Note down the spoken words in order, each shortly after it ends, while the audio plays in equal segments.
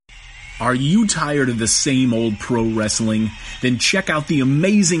Are you tired of the same old pro wrestling? Then check out the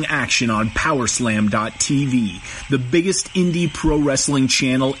amazing action on Powerslam.tv, the biggest indie pro wrestling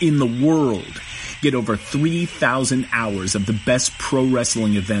channel in the world. Get over 3,000 hours of the best pro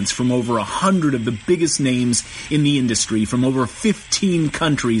wrestling events from over 100 of the biggest names in the industry from over 15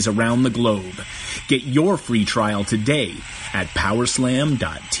 countries around the globe. Get your free trial today at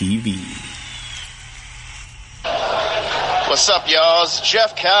Powerslam.tv. What's up, y'all? It's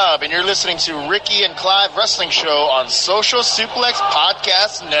Jeff Cobb, and you're listening to Ricky and Clive Wrestling Show on Social Suplex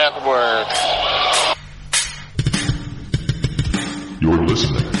Podcast Network. You're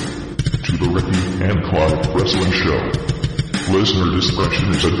listening to the Ricky and Clive Wrestling Show. Listener discretion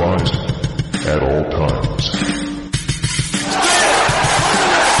is advised at all times.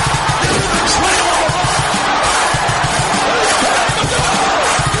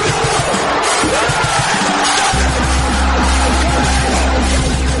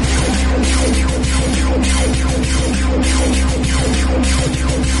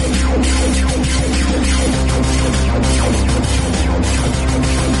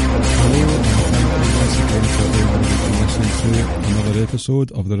 Another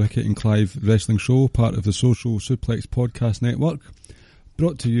episode of the Ricky and Clive Wrestling Show, part of the Social Suplex Podcast Network,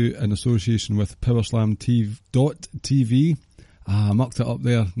 brought to you in association with Powerslam.tv. I mucked it up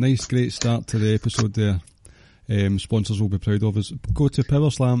there. Nice, great start to the episode there. Sponsors will be proud of us. Go to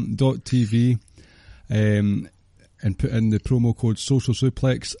Powerslam.tv and put in the promo code Social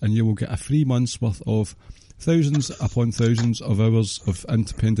Suplex, and you will get a free month's worth of thousands upon thousands of hours of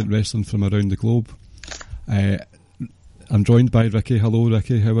independent wrestling from around the globe. I'm joined by Ricky. Hello,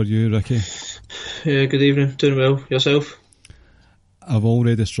 Ricky. How are you, Ricky? Yeah, good evening. Doing well. Yourself? I'm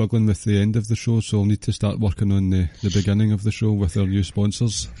already struggling with the end of the show, so I'll need to start working on the beginning of the show with our new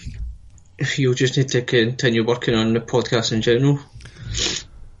sponsors. You'll just need to continue working on the podcast in general.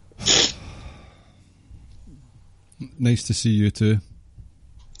 Nice to see you too.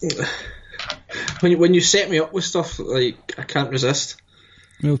 When you set me up with stuff, like, I can't resist.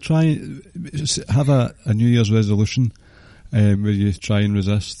 Well, try have a New Year's resolution where you try and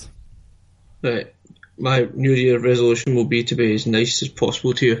resist. Right. My New Year resolution will be to be as nice as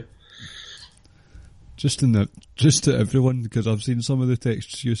possible to you. Just to everyone, because I've seen some of the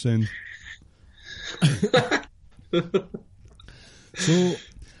texts you send. So,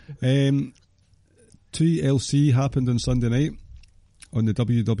 TLC happened on Sunday night on the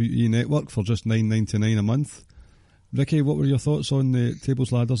WWE Network for just $9.99 a month. Ricky, what were your thoughts on the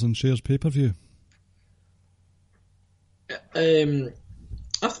Tables, Ladders and Chairs pay-per-view? I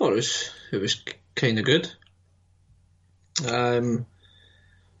thought it was kind of good.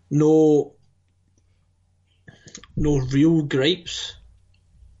 No real gripes.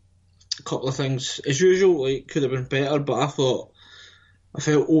 A couple of things, as usual, like, could have been better, but I felt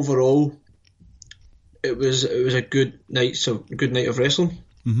overall it was a good night of wrestling.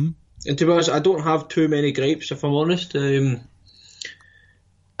 Mm-hmm. And to be honest, I don't have too many gripes, if I'm honest.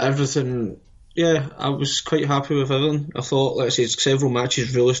 Everything, yeah, I was quite happy with everything. I thought, let's say, several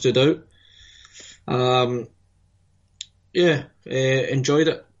matches really stood out. Enjoyed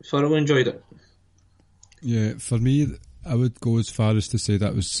it. Thoroughly enjoyed it. Yeah, for me, I would go as far as to say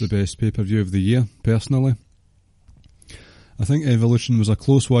that was the best pay-per-view of the year, personally. I think Evolution was a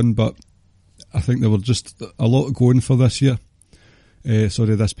close one, but I think there were just a lot going for this year.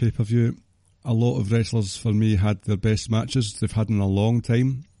 This pay-per-view. A lot of wrestlers for me had their best matches they've had in a long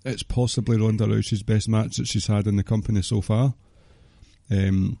time. It's possibly Ronda Rousey's best match that she's had in the company so far.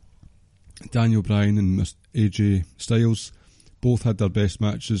 Daniel Bryan and AJ Styles both had their best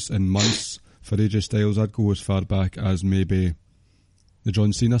matches in months. For AJ Styles, I'd go as far back as maybe the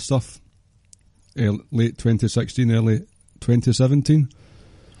John Cena stuff, late 2016, early 2017.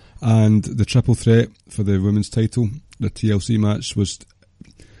 And the triple threat for the women's title, the TLC match,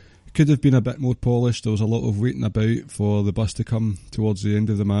 could have been a bit more polished. There was a lot of waiting about for the bus to come towards the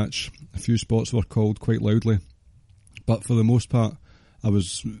end of the match. A few spots were called quite loudly, but for the most part, I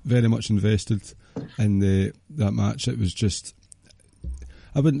was very much invested in that match. It was just,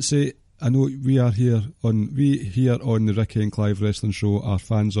 I wouldn't say, I know we here on the Ricky and Clive Wrestling Show are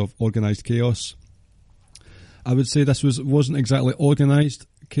fans of organised chaos. I would say this wasn't exactly organised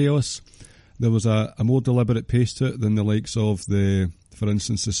chaos. There was a more deliberate pace to it than the likes of for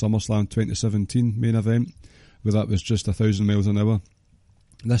instance, the SummerSlam 2017 main event, where that was just 1,000 miles an hour.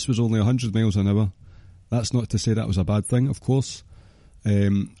 This was only 100 miles an hour. That's not to say that was a bad thing, of course.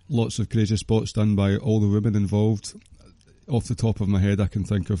 Lots of crazy spots done by all the women involved. Off the top of my head, I can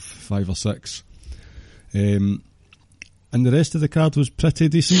think of 5 or 6. And the rest of the card was pretty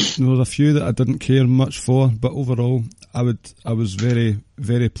decent. There were a few that I didn't care much for, but overall, I was very,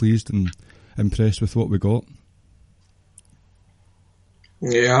 very pleased and impressed with what we got.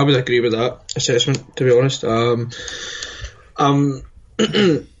 Yeah, I would agree with that assessment, to be honest.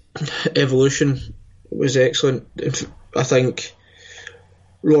 Evolution was excellent. I think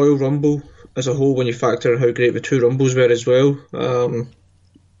Royal Rumble as a whole, when you factor in how great the 2 Rumbles were as well.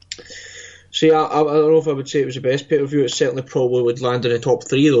 So yeah, I don't know if I would say it was the best pay-per-view. It certainly probably would land in the top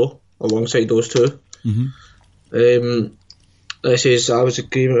 3 though, alongside those 2. It says, I was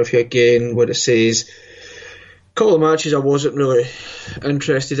agreeing with you again when it says a couple of matches I wasn't really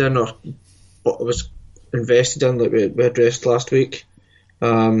interested in or I was invested in, like we addressed last week.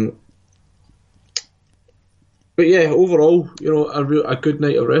 But yeah, overall, a good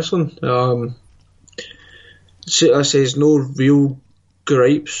night of wrestling. It says no real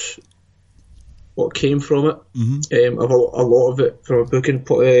gripes what came from it. A lot of it from a booking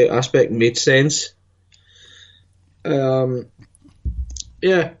aspect made sense. Yeah,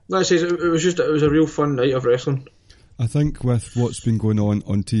 like I say, it was a real fun night of wrestling. I think with what's been going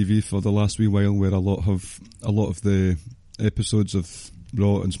on TV for the last wee while, where a lot of the episodes of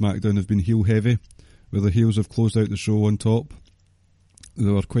Raw and SmackDown have been heel heavy, where the heels have closed out the show on top.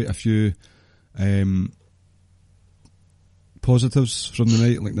 There were quite a few positives from the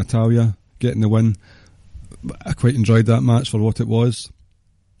night, like Natalya getting the win. I quite enjoyed that match for what it was.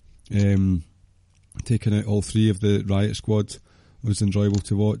 Taking out all 3 of the Riot Squad was enjoyable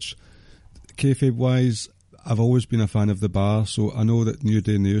to watch. Kayfabe wise, I've always been a fan of the Bar, so I know that New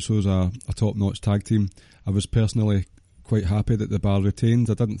Day and the Usos are a top-notch tag team. I was personally quite happy that the Bar retained.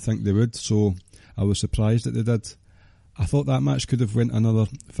 I didn't think they would, so I was surprised that they did. I thought that match could have went another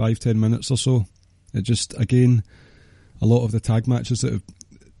 5-10 minutes or so. It just, again, a lot of the tag matches that have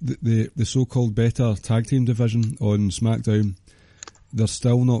the so-called better tag team division on SmackDown, they're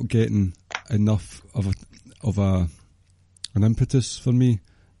still not getting enough of an impetus for me.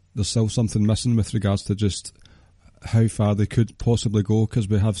 There's still something missing with regards to just how far they could possibly go, because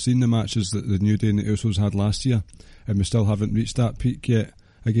we have seen the matches that the New Day and the Usos had last year, and we still haven't reached that peak yet.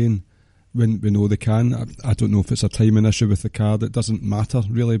 Again, when we know they can, I don't know if it's a timing issue with the card. It doesn't matter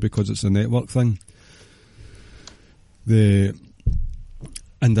really, because it's a network thing.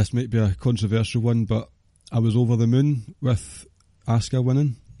 And this might be a controversial one, but I was over the moon with Asuka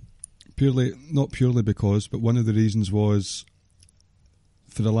winning. Not purely because, but one of the reasons was,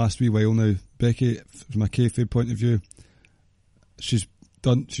 for the last wee while now, Becky, from a kayfabe point of view, she's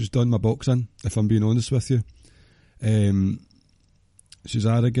done my boxing, if I'm being honest with you. She's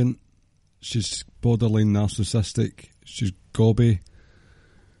arrogant, she's borderline narcissistic, she's gobby,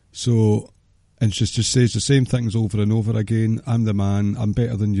 and she just says the same things over and over again. I'm the man, I'm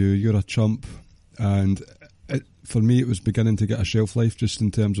better than you, you're a chump. And for me, it was beginning to get a shelf life, just in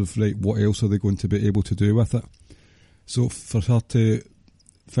terms of, right, what else are they going to be able to do with it? So for her to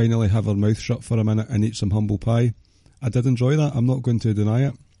finally have her mouth shut for a minute and eat some humble pie, I did enjoy that. I'm not going to deny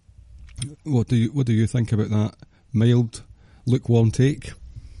it. What do you think about that mild, lukewarm take?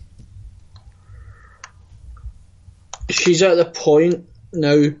 She's at the point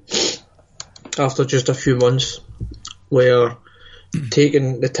now, after just a few months, where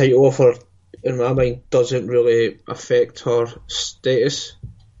taking the title off her, in my mind, doesn't really affect her status.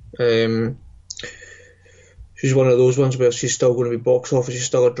 She's one of those ones where she's still going to be box office, she's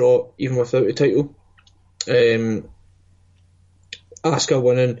still a draw even without the title. Asuka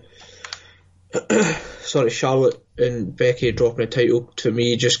winning, Charlotte and Becky dropping the title, to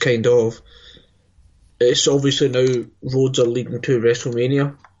me, just kind of, it's obviously now roads are leading to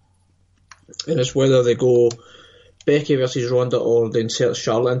WrestleMania, and it's whether they go Becky versus Ronda or they insert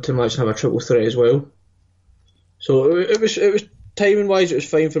Charlotte into the match and have a triple threat as well. So it was timing wise, it was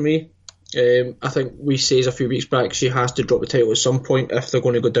fine for me. I think we said a few weeks back she has to drop the title at some point if they're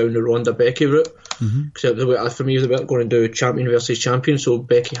going to go down the Ronda Becky route. Because for me, they weren't going to do champion versus champion, so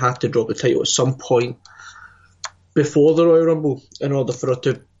Becky had to drop the title at some point before the Royal Rumble in order for her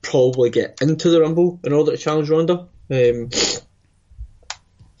to probably get into the Rumble in order to challenge Ronda.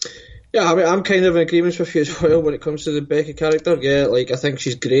 Yeah, I mean, I'm kind of in agreement with you as well when it comes to the Becky character. Yeah, like, I think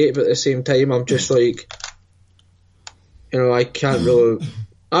she's great, but at the same time, I'm just like, I can't really,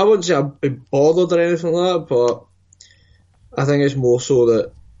 I wouldn't say I'd be bothered or anything like that, but I think it's more so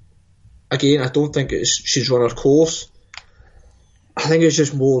that, again, I don't think she's run her course. I think it's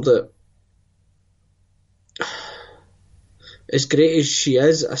just more that, as great as she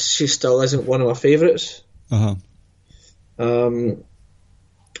is, she still isn't one of my favourites.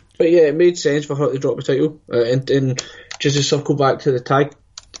 But yeah, it made sense for her to drop the title. And just to circle back to the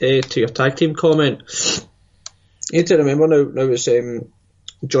to your tag team comment, you need to remember now it's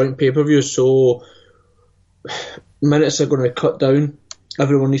joint pay-per-view, so minutes are going to cut down.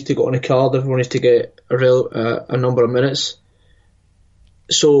 Everyone needs to get on a card. Everyone needs to get a number of minutes.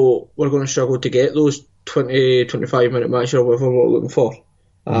 So we're going to struggle to get those 20, 25 minute matches or whatever we're looking for.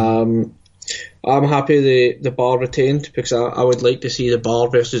 I'm happy the Bar retained, because I would like to see the Bar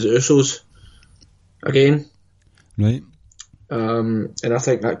versus the Usos again. Right. And I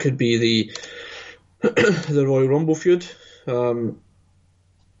think that could be the Royal Rumble feud. So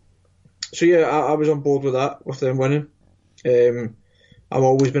yeah, I was on board with that, with them winning. I've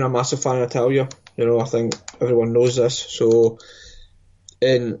always been a massive fan of Natalya. You know, I think everyone knows this. So,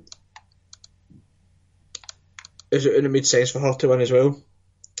 and it made sense for her to win as well.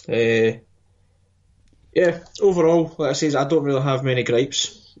 Yeah, overall, like I say, I don't really have many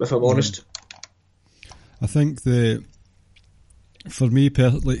gripes, if I'm honest. I think for me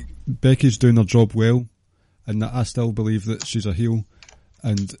personally, Becky's doing her job well, and that I still believe that she's a heel,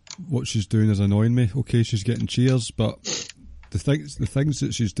 and what she's doing is annoying me. Okay, she's getting cheers, but the things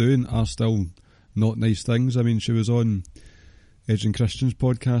that she's doing are still not nice things. I mean, she was on Edge and Christian's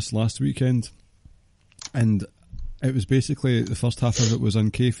podcast last weekend, and it was basically, the first half of it was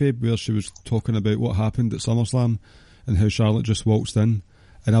in kayfabe, where she was talking about what happened at SummerSlam and how Charlotte just waltzed in.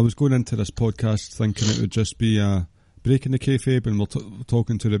 And I was going into this podcast thinking it would just be a breaking the kayfabe and we're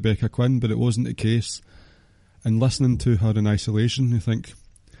talking to Rebecca Quinn, but it wasn't the case. And listening to her in isolation, you think,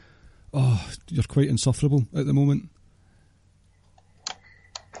 oh, you're quite insufferable at the moment.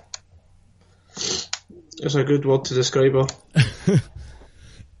 It's a good word to describe her.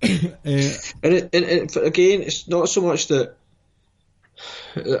 And again, it's not so much that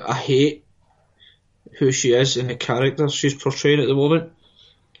I hate who she is and the character she's portraying at the moment.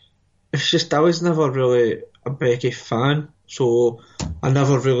 It's just I was never really a Becky fan, so I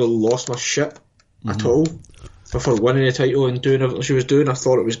never really lost my shit at all for winning the title and doing everything she was doing. I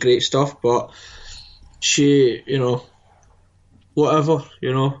thought it was great stuff, but she, you know, whatever,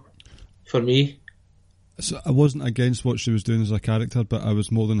 you know, for me. So I wasn't against what she was doing as a character, but I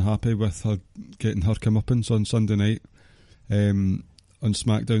was more than happy with her getting her comeuppance on Sunday night. On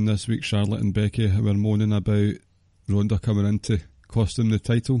SmackDown this week, Charlotte and Becky were moaning about Ronda coming in to cost them the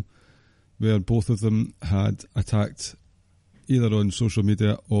title, where both of them had attacked, either on social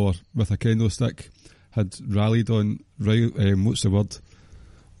media or with a kendo stick, had rallied on,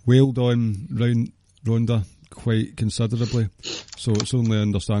 wailed on Ronda quite considerably. So it's only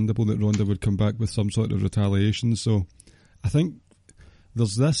understandable that Ronda would come back with some sort of retaliation. So I think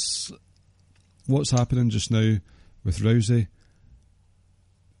there's this, what's happening just now with Rousey,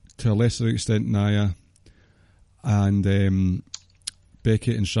 to a lesser extent Nia, and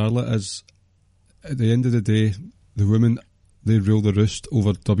Becky and Charlotte, is at the end of the day, the women, they rule the roost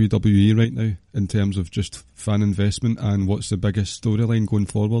over WWE right now in terms of just fan investment and what's the biggest storyline going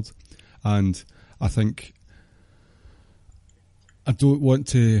forward. And I think I don't want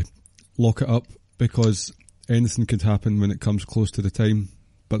to lock it up, because anything could happen when it comes close to the time.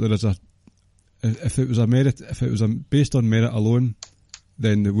 But there is if it was based on merit alone,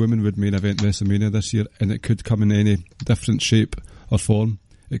 then the women would main event WrestleMania this year, and it could come in any different shape or form.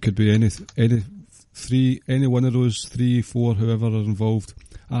 It could be any one of those 3, 4, whoever are involved.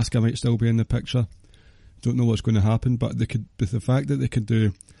 Asuka might still be in the picture. Don't know what's going to happen, but they could, with the fact that they could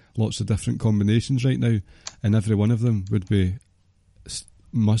do lots of different combinations right now, and every one of them would be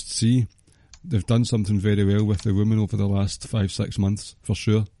must see. They've done something very well with the women over the last 5-6 months, for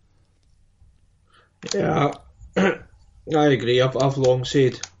sure. Yeah, I agree. I've long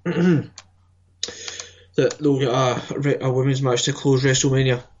said that they'll get a women's match to close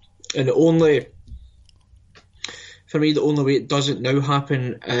WrestleMania, and the only way it doesn't now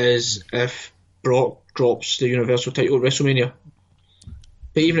happen is if Brock drops the Universal title at WrestleMania.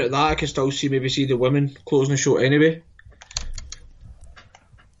 But even at that, I can still see the women closing the show anyway.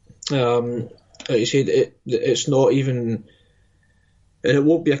 Like you said, it's not even, and it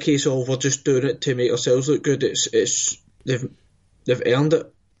won't be a case of we're just doing it to make ourselves look good. They've earned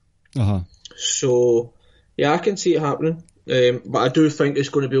it. So yeah, I can see it happening. But I do think it's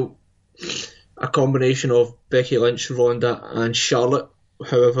going to be a combination of Becky Lynch, Ronda, and Charlotte.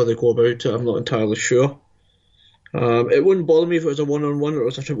 However they go about it, I'm not entirely sure. It wouldn't bother me if it was a one-on-one or it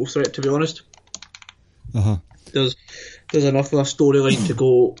was a triple threat, to be honest. There's enough of a storyline to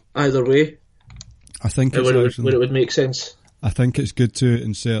go either way. I think where it would make sense. I think it's good to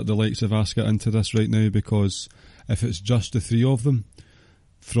insert the likes of Asuka into this right now, because if it's just the three of them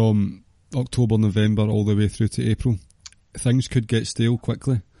from October, November all the way through to April, things could get stale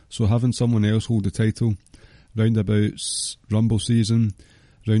quickly. So having someone else hold the title roundabouts Rumble season,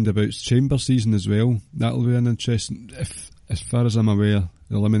 roundabouts Chamber season as well, that'll be an interesting, if as far as I'm aware,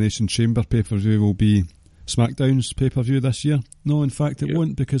 the Elimination Chamber pay-per-view will be SmackDown's pay-per-view this year. No, in fact, it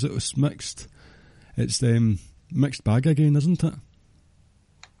won't, because it was mixed. It's mixed bag again, isn't it?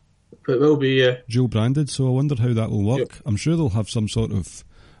 It will be, yeah. Dual branded, so I wonder how that will work. Yep. I'm sure they'll have some sort of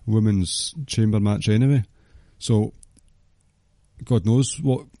women's chamber match anyway. So, God knows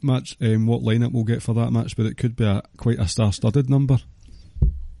what match, what lineup we'll get for that match, but it could be quite a star-studded number,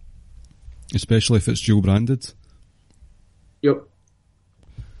 especially if it's dual branded. Yep.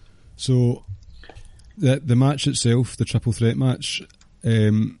 So, the match itself, the triple threat match,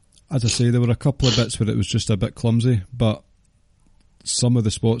 as I say, there were a couple of bits where it was just a bit clumsy, but some of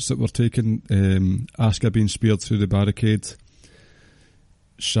the spots that were taken, Asuka being speared through the barricade,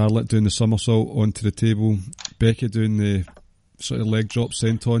 Charlotte doing the somersault onto the table, Becky doing the sort of leg drop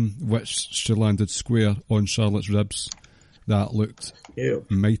senton, which she landed square on Charlotte's ribs. That looked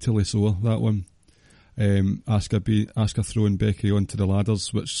mightily sore, that one. Asuka throwing Becky onto the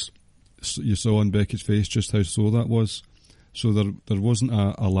ladders, which you saw on Becky's face just how sore that was. So there wasn't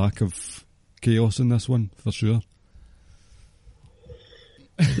a lack of chaos in this one, for sure.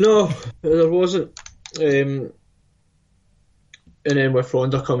 No, there wasn't. And then with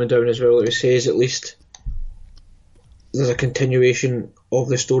Ronda coming down as well, like it says, at least there's a continuation of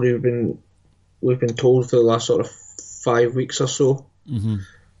the story we've been told for the last sort of 5 weeks or so. Mm-hmm.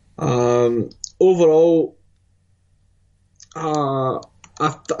 Overall, I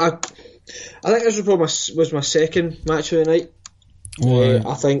think this was my second match of the night.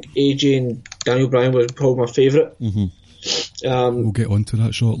 I think AJ and Daniel Bryan was probably my favourite. Mm-hmm. We'll get on to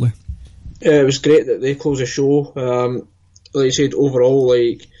that shortly. It was great that they closed the show. Like you said, overall,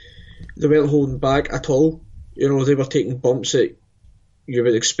 like, they weren't holding back at all. You know, they were taking bumps that you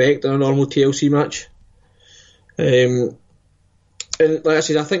would expect in a normal TLC match. And like I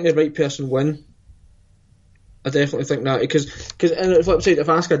said, I think the right person win. I definitely think that, because on the flip side, if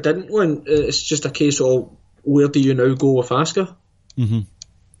Asuka didn't win, it's just a case of where do you now go with Asuka? Mm-hmm.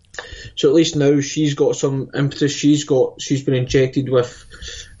 So at least now she's got some impetus. She's been injected with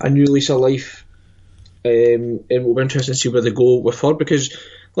a new lease of life, and we'll be interested to see where they go with her, because,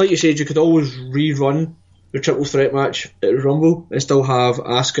 like you said, you could always rerun the triple threat match at Rumble and still have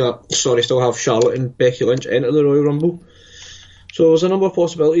Charlotte and Becky Lynch enter the Royal Rumble. So there's a number of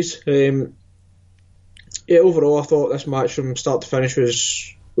possibilities. Overall, I thought this match from start to finish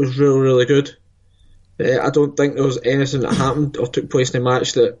was really, really good. I don't think there was anything that happened or took place in the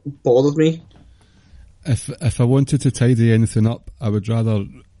match that bothered me. If I wanted to tidy anything up, I would rather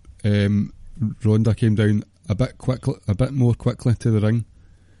Ronda came down a bit more quickly to the ring,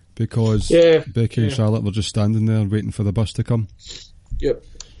 because Becky and Charlotte were just standing there waiting for the bus to come. Yep.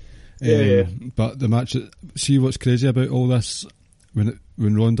 But the match, see what's crazy about all this, when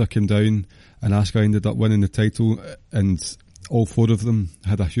Ronda came down and Asuka ended up winning the title, and all four of them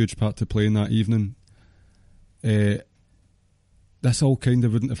had a huge part to play in that evening. This all kind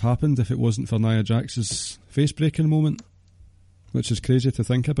of wouldn't have happened if it wasn't for Nia Jax's face-breaking moment, which is crazy to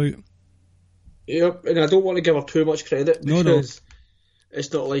think about. Yep, and I don't want to give her too much credit, because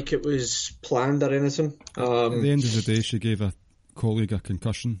it's not like it was planned or anything. At the end of the day, she gave a colleague a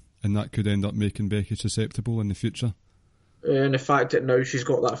concussion, and that could end up making Becky susceptible in the future. And the fact that now she's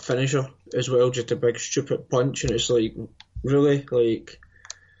got that finisher as well, just a big stupid punch, and it's like, really, like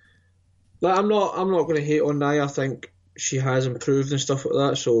I'm not going to hate on Nia. I think she has improved and stuff like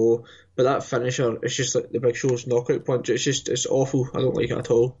that. So, but that finisher, it's just like the Big Show's knockout punch. It's awful. I don't like it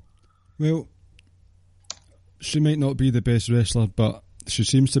at all. Well, she might not be the best wrestler, but she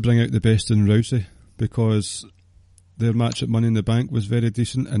seems to bring out the best in Rousey, because their match at Money in the Bank was very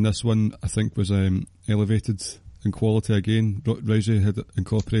decent, and this one I think was elevated in quality again. Rousey had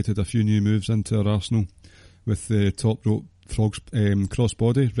incorporated a few new moves into her arsenal, with the top rope frog's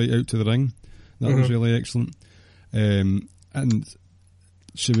crossbody right out to the ring. That was really excellent. And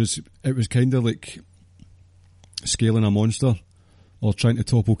it was kind of like scaling a monster or trying to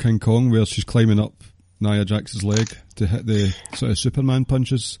topple King Kong, where she's climbing up Nia Jax's leg to hit the sort of Superman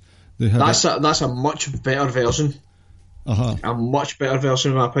punches. That's a much better version. A much better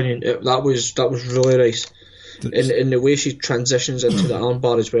version, in my opinion. That was really nice. And the way she transitions into the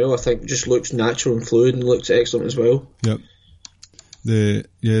armbar as well, I think just looks natural and fluid and looks excellent as well. Yep.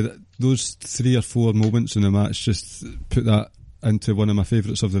 Those 3 or 4 moments in the match just put that into one of my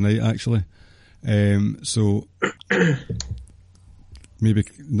favourites of the night, actually. So maybe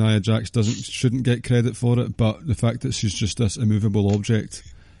Nia Jax shouldn't get credit for it, but the fact that she's just this immovable object,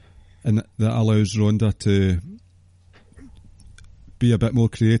 and that allows Ronda to be a bit more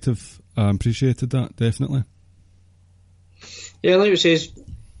creative, I appreciated that, definitely. Yeah, like it says,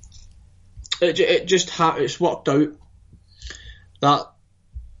 it's worked out that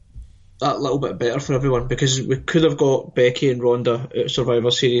that little bit better for everyone, because we could have got Becky and Ronda at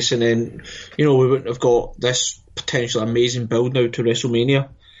Survivor Series, and then, we wouldn't have got this potentially amazing build now to WrestleMania.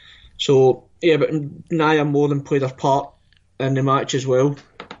 So, yeah, but Nia more than played her part in the match as well.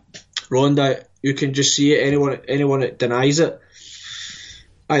 Ronda, you can just see it. Anyone that denies it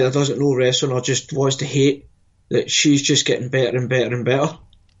either doesn't know wrestling or just wants to hate that she's just getting better and better and better.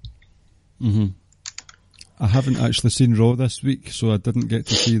 Mm-hmm. I haven't actually seen Raw this week, so I didn't get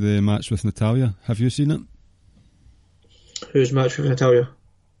to see the match with Natalya. Have you seen it? Whose match with Natalya?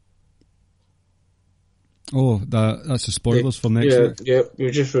 Oh, that's the spoilers for next week. Yeah, we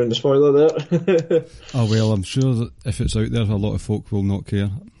just ruined the spoiler there. Oh well, I'm sure that if it's out there, a lot of folk will not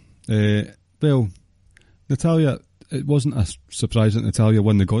care. Well, Natalya, it wasn't a surprise that Natalya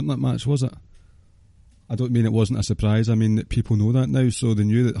won the gauntlet match, was it? I don't mean it wasn't a surprise, I mean that people know that now, so they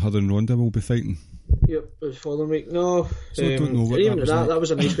knew that her and Ronda will be fighting. Yep, it was following week. No, so I don't know what even that was like. That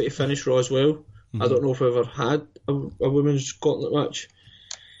was a nice way to finish Raw as well. Mm-hmm. I don't know if we've ever had a women's gauntlet match.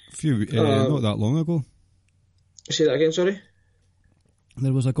 Not that long ago. Say that again, sorry?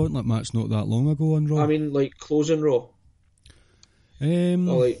 There was a gauntlet match not that long ago on Raw. I mean, like, closing Raw. It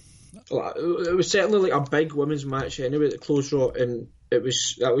was certainly like a big women's match anyway that closed Raw, and that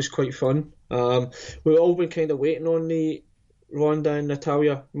was quite fun. We've all been kind of waiting on the Ronda and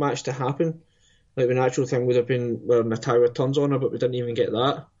Natalya match to happen. Like, the natural thing would have been where Natalya turns on her, but we didn't even get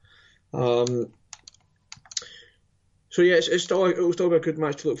that. So yeah, it'll still be a good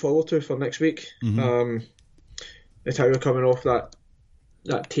match to look forward to for next week. Mm-hmm. Natalya coming off that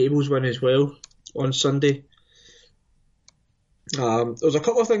tables win as well on Sunday. There was a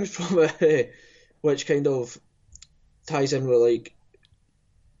couple of things from which kind of ties in with, like,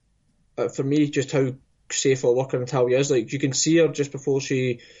 for me, just how safe a worker Natalya is. Like, you can see her just before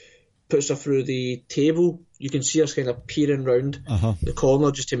she puts her through the table. You can see her kind of peering round the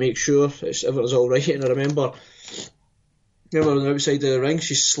corner just to make sure everything's all right. And I remember on the outside of the ring,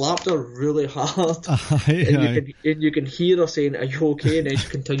 she slapped her really hard, and you can hear her saying, "Are you okay?" And then she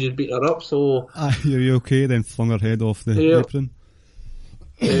continued beating her up. So, are you okay? Then flung her head off the apron.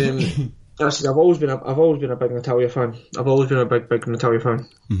 I've always been a big Natalya fan. I've always been a big Natalya fan.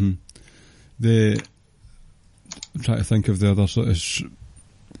 Mm-hmm. I'm trying to think of the other sort of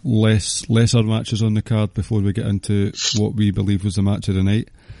lesser matches on the card before we get into what we believe was the match of the night.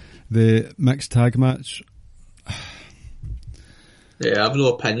 The mixed tag match. Yeah, I have no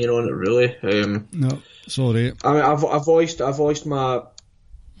opinion on it really. No, sorry. I mean, I voiced my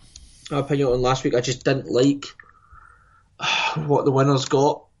opinion on last week. I just didn't like what the winners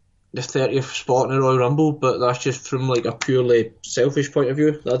got, the 30th spot in the Royal Rumble, but that's just from like a purely selfish point of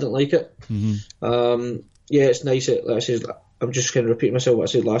view. I didn't like it. Mm-hmm. Yeah, it's nice that I'm just kind of repeating myself what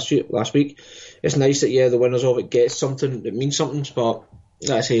I said last week. It's nice that the winners of it get something that means something, but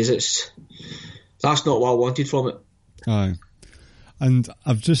that's not what I wanted from it. Aye. And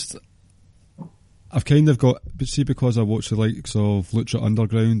I've kind of got, see, because I watch the likes of Lucha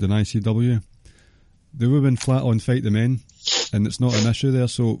Underground and ICW, the women flat on fight the men, and it's not an issue there.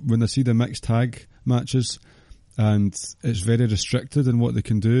 So when I see the mixed tag matches, and it's very restricted in what they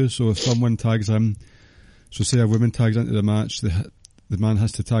can do. So if someone tags in, so say a woman tags into the match, the man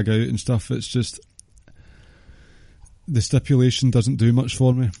has to tag out and stuff. It's just, the stipulation doesn't do much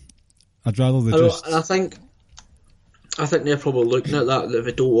for me. I'd rather they just... I think they're probably looking at that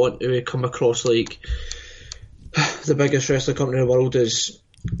they don't want to come across like the biggest wrestling company in the world is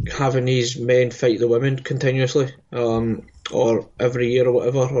having these men fight the women continuously, or every year or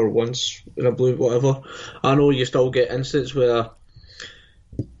whatever, or once in a blue whatever. I know you still get instances where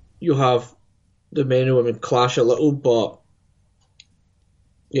you have the men and women clash a little, but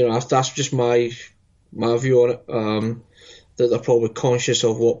that's just my view on it. That they're probably conscious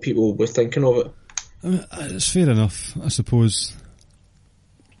of what people were thinking of it. I mean, it's fair enough, I suppose.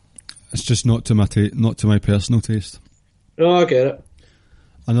 It's just not to my personal taste. No, I get it.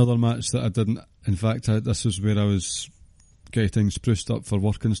 Another match that I didn't. In fact, this was where I was getting spruced up for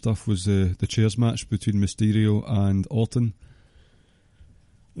work and stuff. Was the chairs match between Mysterio and Orton.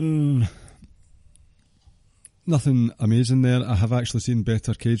 Nothing amazing there. I have actually seen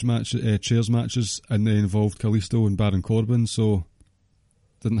better chairs matches, and they involved Kalisto and Baron Corbin. So.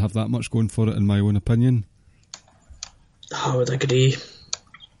 Didn't have that much going for it, in my own opinion. I would agree.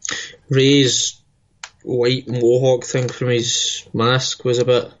 Ray's white mohawk thing from his mask was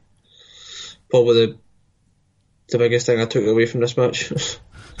probably the biggest thing I took away from this match.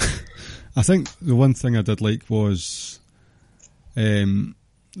 I think the one thing I did like was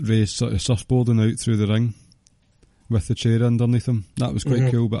Ray sort of surfboarding out through the ring with the chair underneath him. That was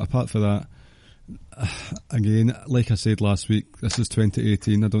quite cool, but apart from that, Again, like I said last week, this is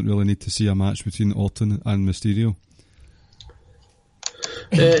 2018. I don't really need to see a match between Orton and Mysterio.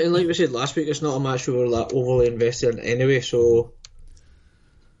 And like we said last week, it's not a match we were that overly invested in anyway, so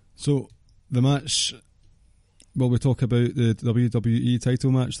the match, well, we talk about the WWE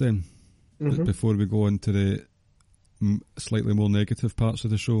title match then, before we go into the slightly more negative parts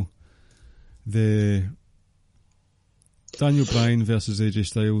of the show. The Daniel Bryan versus AJ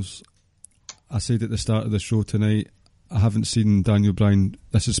Styles. I said at the start of the show tonight, I haven't seen Daniel Bryan,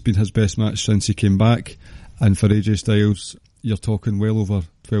 this has been his best match since he came back, and for AJ Styles, you're talking well over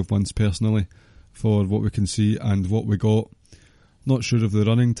 12 months personally for what we can see and what we got. Not sure of the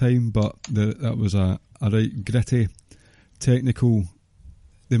running time, but that was a right gritty, technical.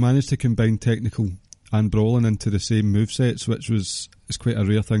 They managed to combine technical and brawling into the same movesets, which is quite a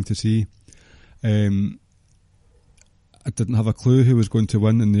rare thing to see. I didn't have a clue who was going to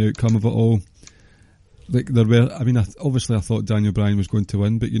win in the outcome of it all. Like there were, I mean, obviously I thought Daniel Bryan was going to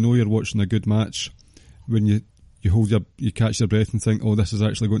win, but you know you're watching a good match when you catch your breath and think, oh, this is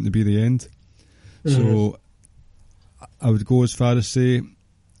actually going to be the end. So I would go as far as say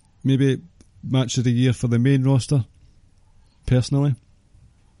maybe match of the year for the main roster, personally.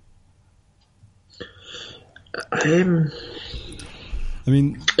 I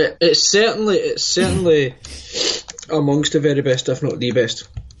mean, it's certainly amongst the very best, if not the best.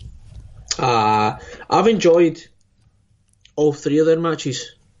 I've enjoyed all three of their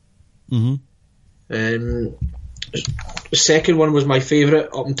matches. The second one was my favourite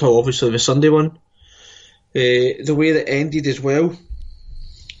up until obviously the Sunday one. The way that ended as well,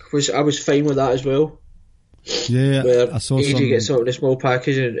 I was fine with that as well. Yeah, where I saw AJ gets out of the small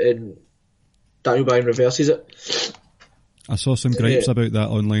package and Daniel Bryan reverses it. I saw some gripes about that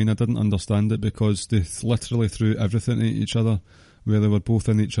online. I didn't understand it because they literally threw everything at each other, where they were both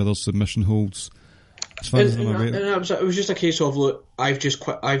in each other's submission holds. As far as I'm aware, it was just a case of, look, I've just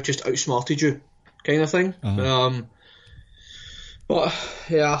outsmarted you, kind of thing. But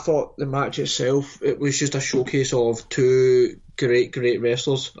yeah, I thought the match itself, it was just a showcase of two great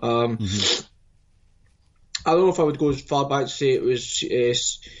wrestlers. I don't know if I would go as far back to say it was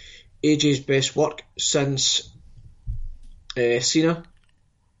AJ's best work since Cena.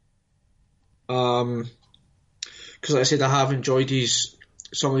 Because like I said, I have enjoyed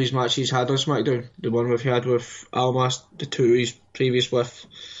some of these matches he's had on SmackDown. The one we've had with Almas, the two he's previous with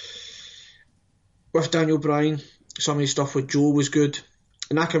Daniel Bryan. Some of his stuff with Joe was good.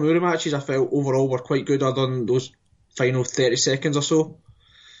 The Nakamura matches I felt overall were quite good, other than those final 30 seconds or so.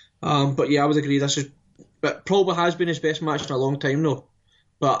 But yeah, I would agree but probably has been his best match in a long time though.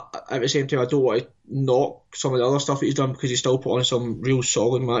 But at the same time, I don't want to knock some of the other stuff that he's done because he's still put on some real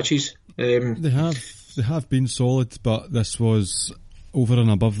solid matches. They have been solid, but this was over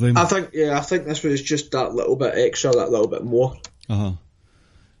and above them. I think this was just that little bit extra, that little bit more.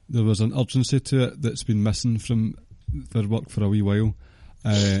 There was an urgency to it that's been missing from their work for a wee while,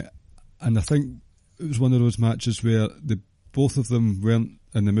 and I think it was one of those matches where both of them weren't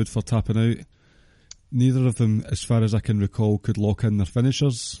in the mood for tapping out. Neither of them, as far as I can recall, could lock in their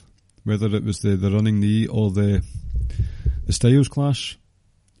finishers, whether it was the running knee or the Styles Clash.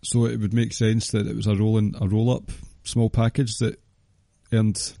 So it would make sense that it was a roll-up small package that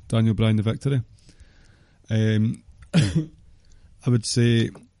earned Daniel Bryan the victory. I would say,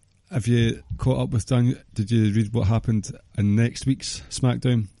 have you caught up with Daniel? Did you read what happened in next week's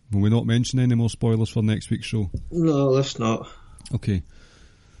SmackDown? Will we not mention any more spoilers for next week's show? No, let's not. Okay.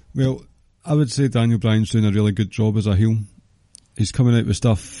 Well, I would say Daniel Bryan's doing a really good job as a heel. He's coming out with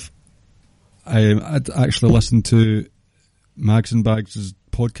stuff. I'd actually listened to Mags and Bags'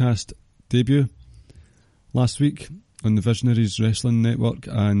 podcast debut last week on the Visionaries Wrestling Network,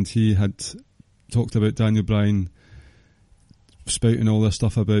 and he had talked about Daniel Bryan spouting all this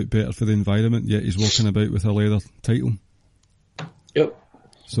stuff about better for the environment, yet he's walking about with a leather title. Yep.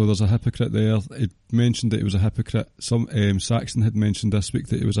 So there's a hypocrite there. He mentioned that he was a hypocrite. Saxon had mentioned this week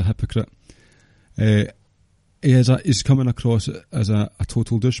that he was a hypocrite. He's coming across as a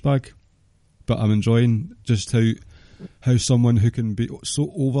total douchebag, but I'm enjoying just how someone who can be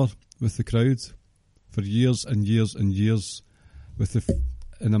so over with the crowd for years and years and years,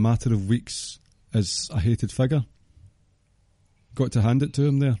 in a matter of weeks, is a hated figure. Got to hand it to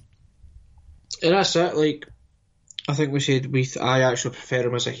him there. And that's it. Like, I think we said I actually prefer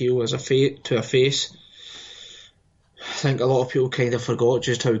him as a heel to a face. I think a lot of people kind of forgot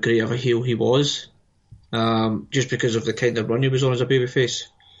just how great of a heel he was, just because of the kind of run he was on as a babyface.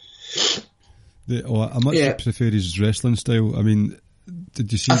 I much prefer his wrestling style. I mean,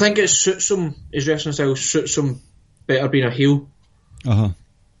 did you see? I think it suits him. His wrestling style suits him better being a heel.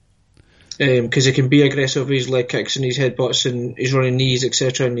 because he can be aggressive with his leg kicks and his headbutts and his running knees,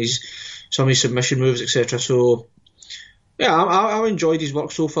 etc., and some of his submission moves, etc. So, yeah, I've enjoyed his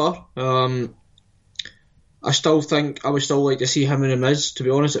work so far. I still think I would still like to see him and The Miz, to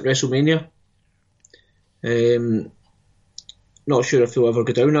be honest, at WrestleMania. Not sure if he'll ever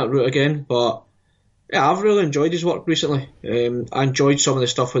go down that route again, but yeah, I've really enjoyed his work recently. I enjoyed some of the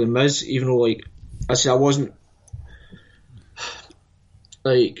stuff with The Miz, even though, like I said, I wasn't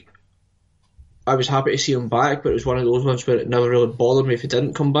like, I was happy to see him back, but it was one of those ones where it never really bothered me if he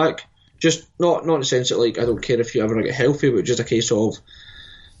didn't come back. Just not in the sense that, like, I don't care if you ever get healthy, but just a case of,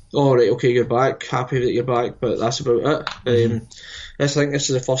 all right, okay, you're back, happy that you're back, but that's about it. I think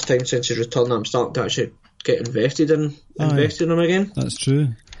this is the first time since his return that I'm starting to actually get invested in him again. That's true.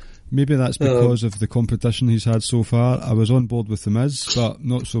 Maybe that's because of the competition he's had so far. I was on board with The Miz, but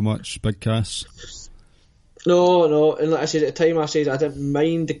not so much Big Cass. No, and like I said, at the time I said I didn't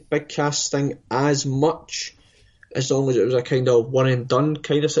mind the Big Cass thing as much, as long as it was a kind of one and done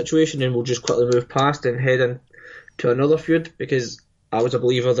kind of situation, and we'll just quickly move past and head in to another feud, because I was a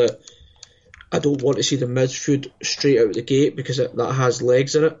believer that I don't want to see the Miz feud straight out the gate, because that has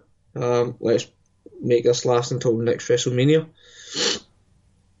legs in it. Let's make this last until next WrestleMania.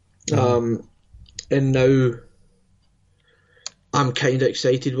 And now I'm kind of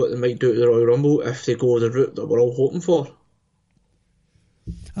excited what they might do to the Royal Rumble if they go the route that we're all hoping for.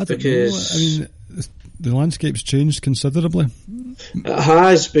 I don't know. I mean, the landscape's changed considerably. It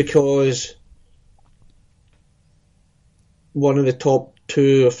has, because one of the top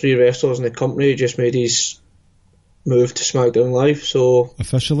 2 or 3 wrestlers in the company just made his move to SmackDown Live. So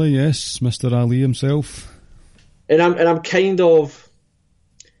officially, yes, Mr. Ali himself. And I'm kind of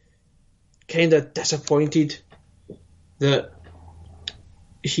disappointed that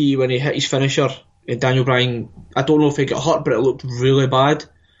when he hit his finisher, Daniel Bryan, I don't know if he got hurt, but it looked really bad.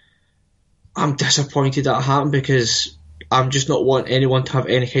 I'm disappointed that happened, because I'm just not wanting anyone to have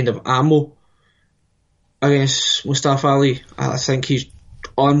any kind of ammo against Mustafa Ali. I think he's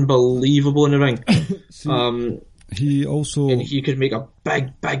unbelievable in the ring. He could make a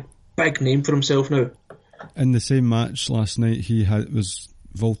big name for himself now. In the same match last night, he was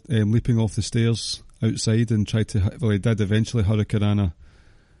leaping off the stairs outside and tried to. Well, he did eventually Hurricanrana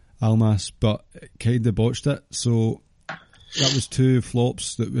Almas, but kind of botched it. So that was 2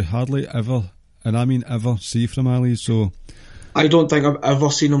 flops that we hardly ever, and I mean ever, see from Ali. So I don't think I've ever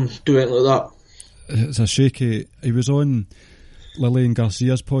seen him do it like that. It's a shaky. He was on Lillian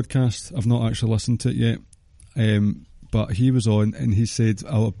Garcia's podcast. I've not actually listened to it yet, but he was on and he said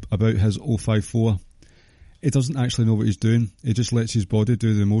about his 054. He doesn't actually know what he's doing. He just lets his body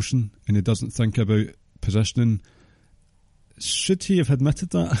do the motion, and he doesn't think about positioning. Should he have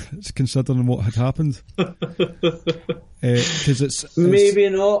admitted that, considering what had happened? Because it's maybe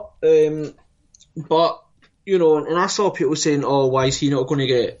not. But you know, and I saw people saying, "Oh, why is he not going to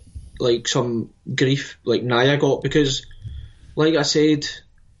get like some grief like Nia got?" Because, like I said,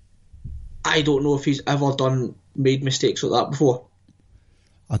 I don't know if he's ever made mistakes like that before.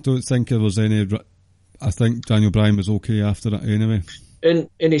 I don't think there was any. I think Daniel Bryan was okay after it anyway. And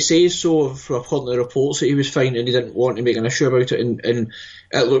he says so from according to the reports that he was fine and he didn't want to make an issue about it, and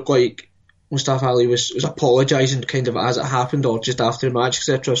it looked like Mustafa Ali was apologising kind of as it happened or just after the match,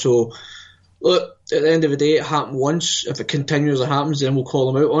 etc. So look, at the end of the day, it happened once. If it continuously happens, then we'll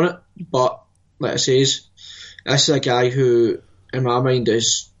call him out on it. But like I says, this is a guy who, in my mind,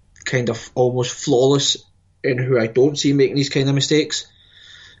 is kind of almost flawless, and who I don't see making these kind of mistakes.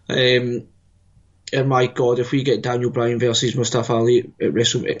 And my God, if we get Daniel Bryan versus Mustafa Ali at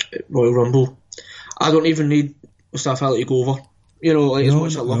Royal Rumble, I don't even need Mustafa Ali to go over. You know, like as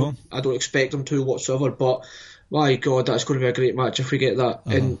much as I love him, I don't expect him to whatsoever. But my God, that's going to be a great match if we get that.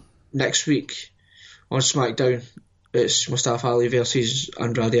 And next week on SmackDown, it's Mustafa Ali versus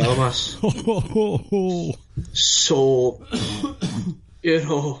Andrade Almas. So, you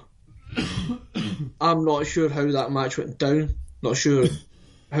know, I'm not sure how that match went down. Not sure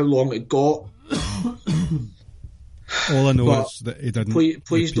how long it got. All I know is that he didn't.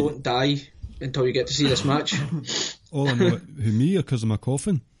 Please don't die until you get to see this match. All I know, who, me, or because of my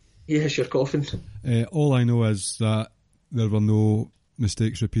coughing? Yes, you're coughing. All I know is that there were no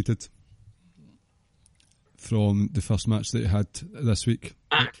mistakes repeated from the first match that he had this week.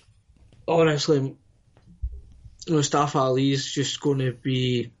 Honestly, Mustafa Ali is just going to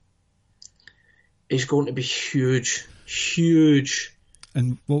be. He's going to be huge.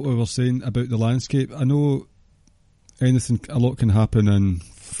 And what we were saying about the landscape, I know a lot can happen in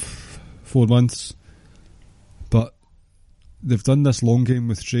 4 months, but they've done this long game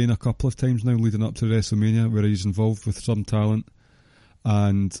with Shane a couple of times now leading up to WrestleMania, where he's involved with some talent,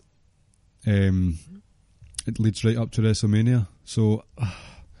 and it leads right up to WrestleMania. So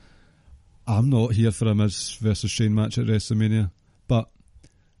I'm not here for a Miz versus Shane match at WrestleMania. But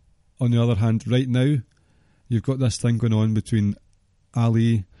on the other hand, right now, you've got this thing going on between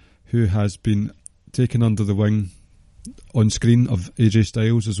Ali, who has been taken under the wing on screen, of AJ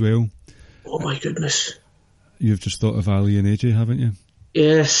Styles as well. Oh my goodness. You've just thought of Ali and AJ, haven't you?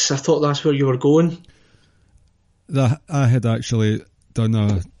 Yes, I thought that's where you were going. I had actually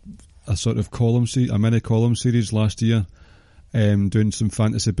done a sort of a mini column series last year, doing some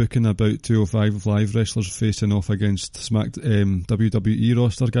fantasy booking about 205 Live wrestlers facing off against WWE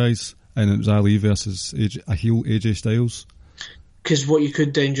roster guys, and it was Ali versus a heel AJ Styles. Because what you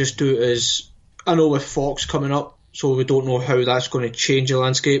could then just do is, I know with Fox coming up, so we don't know how that's going to change the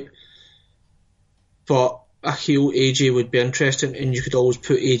landscape, but a heel AJ would be interesting, and you could always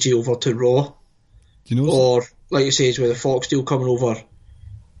put AJ over to Raw. Do you know? Or, like you say, with the Fox deal coming over,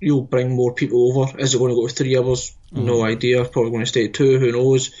 you'll bring more people over. Is it going to go to 3 hours? Mm-hmm. No idea. Probably going to stay at 2, who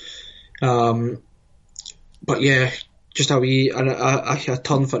knows. But yeah, just a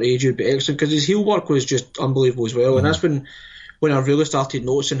turn for AJ would be excellent, because his heel work was just unbelievable as well. Mm-hmm. And that's when I really started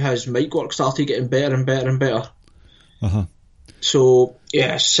noticing his mic work started getting better and better and better. Uh-huh. So,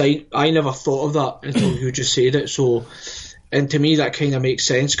 yes, I never thought of that until you just said it. So, and to me, that kind of makes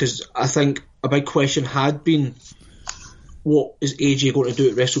sense, because I think a big question had been, what is AJ going to do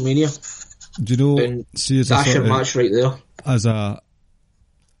at WrestleMania? Do you know, and that's your match right there. As a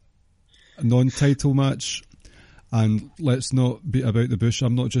non-title match, and let's not beat about the bush,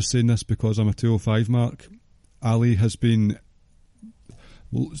 I'm not just saying this because I'm a 205 mark. Ali has been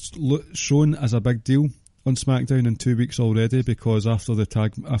shown as a big deal on SmackDown in 2 weeks already, because after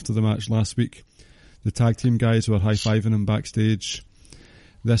the match last week, the tag team guys were high-fiving him backstage.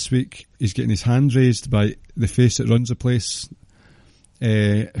 This week, he's getting his hand raised by the face that runs the place,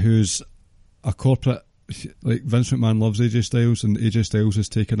 who's a corporate, like Vince McMahon loves AJ Styles, and AJ Styles has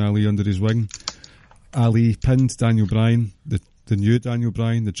taken Ali under his wing. Ali pinned Daniel Bryan, the new Daniel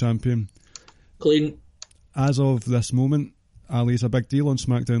Bryan, the champion. Clean. As of this moment, Ali's a big deal on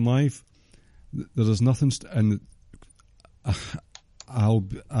SmackDown Live. There is nothing, and I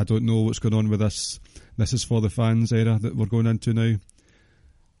don't know what's going on with this. This is for the fans era that we're going into now.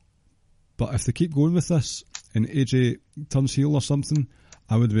 But if they keep going with this and AJ turns heel or something,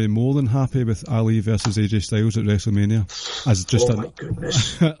 I would be more than happy with Ali versus AJ Styles at WrestleMania as just a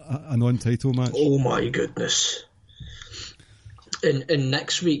non-title match. Oh my goodness! And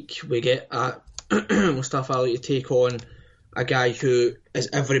next week we get Mustafa Ali to take on a guy who is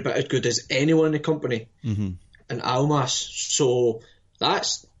every bit as good as anyone in the company, and Almas. So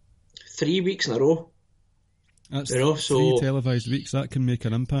that's 3 weeks in a row. That's 3 televised weeks. That can make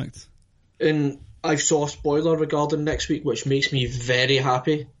an impact. And I saw a spoiler regarding next week, which makes me very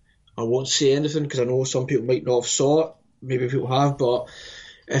happy. I won't say anything because I know some people might not have saw it. Maybe people have, but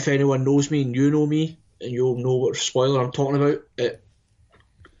if anyone knows me and you know me, and you'll know what spoiler I'm talking about, it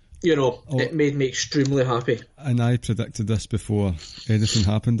made me extremely happy. And I predicted this before anything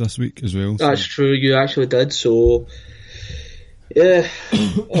happened this week as well. That's true, you actually did. So, yeah.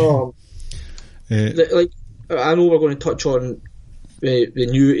 I know we're going to touch on the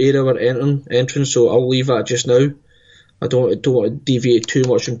new era we're entering, so I'll leave that just now. I don't want to deviate too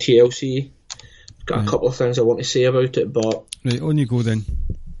much from TLC. Got a couple of things I want to say about it, but... Right, on you go then.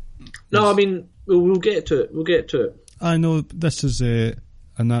 No, I mean, we'll get to it. I know this is a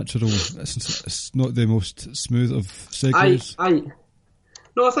natural... It's not the most smooth of segues.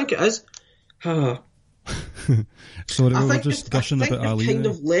 No, I think it is. Sorry, we were just gushing about Ali. They kind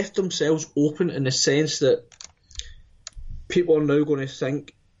of left themselves open in the sense that people are now going to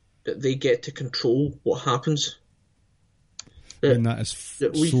think that they get to control what happens. And that is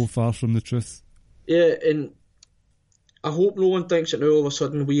so far from the truth. Yeah, and I hope no one thinks that now all of a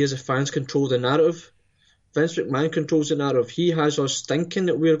sudden we as a fans control the narrative. Vince McMahon controls the narrative. He has us thinking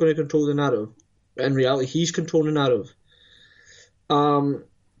that we're going to control the narrative. But in reality, he's controlling the narrative.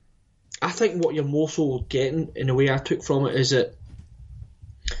 I think what you're more so getting, in the way I took from it, is that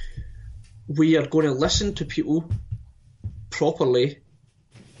we are going to listen to people properly,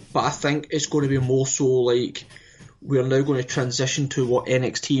 but I think it's going to be more so like we're now going to transition to what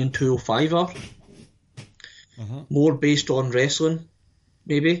NXT and 205 are. More based on wrestling,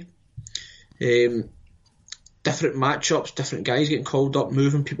 maybe. Different matchups, different guys getting called up,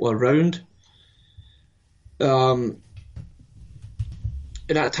 moving people around. And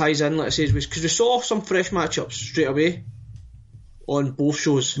that ties in, like I said, because we saw some fresh matchups straight away on both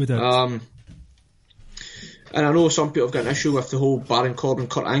shows. We did. And I know some people have got an issue with the whole Baron Corbin,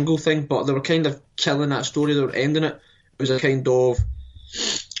 Kurt Angle thing, but they were kind of killing that story. They were ending it. It was a kind of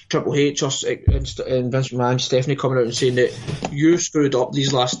Triple H and Vince McMahon, Stephanie coming out and saying that you screwed up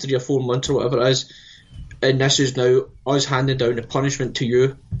these last 3 or 4 months or whatever it is, and this is now us handing down the punishment to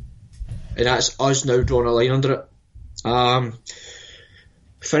you, and that's us now drawing a line under it.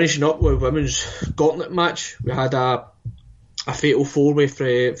 Finishing up with women's gauntlet match, we had a fatal 4-way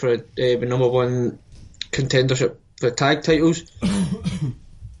for the number 1 contendership for the tag titles.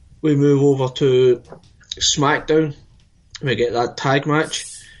 We move over to SmackDown. We get that tag match.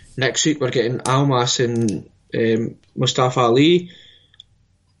 Next week we're getting Almas and Mustafa Ali.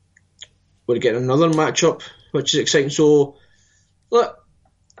 We're getting another matchup, which is exciting. So, look,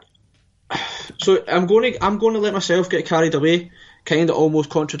 I'm going to let myself get carried away. Kind of almost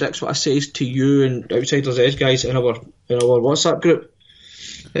contradicts what I say to you and Outsiders Edge guys in our WhatsApp group.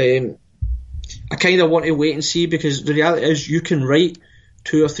 I kind of want to wait and see, because the reality is you can write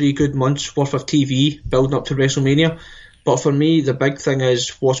 2 or 3 good months worth of TV building up to WrestleMania. But for me, the big thing is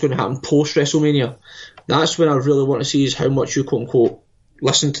what's going to happen post-WrestleMania. That's when I really want to see is how much you, quote-unquote,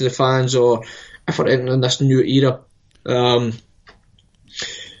 listen to the fans, or if we're entering this new era.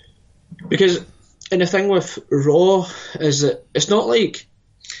 Because, and the thing with Raw is that it's not like...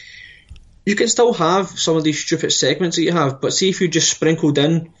 You can still have some of these stupid segments that you have, but see if you just sprinkled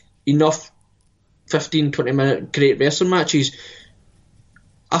in enough 15, 20-minute great wrestling matches...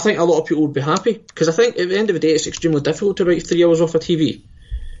 I think a lot of people would be happy, because I think at the end of the day it's extremely difficult to write 3 hours off of TV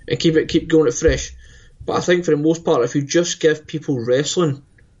and keep going it fresh. But I think for the most part, if you just give people wrestling,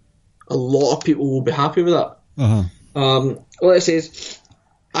 a lot of people will be happy with that. Like I says,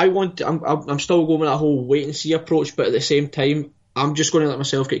 I'm still going with that whole wait and see approach, but at the same time, I'm just going to let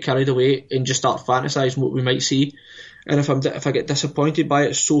myself get carried away and just start fantasising what we might see. And if I get disappointed by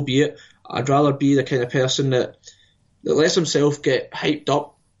it, so be it. I'd rather be the kind of person that lets himself get hyped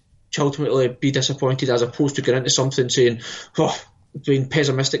up to ultimately be disappointed, as opposed to going into something saying, being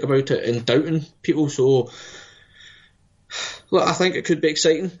pessimistic about it and doubting people. So, look, I think it could be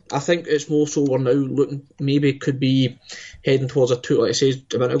exciting. I think it's more so we're now looking, maybe could be heading towards like I said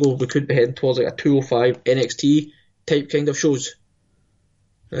a minute ago, we could be heading towards like a 205 NXT type kind of shows.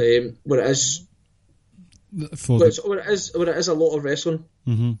 Where it is a lot of wrestling.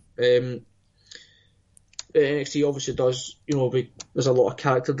 Mm-hmm. NXT obviously does, there's a lot of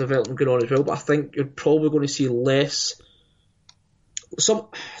character development going on as well, but I think you're probably going to see less,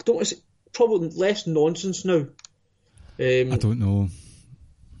 probably less nonsense now. I don't know.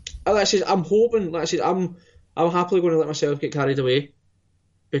 Like I said, I'm hoping, I'm happily going to let myself get carried away,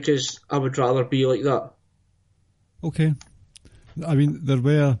 because I would rather be like that. Okay. I mean, there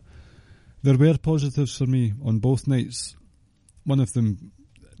were positives for me on both nights. One of them,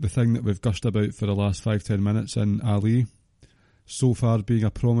 the thing that we've gushed about for the last 5-10 minutes in Ali, so far being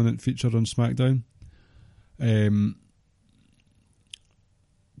a prominent feature on SmackDown.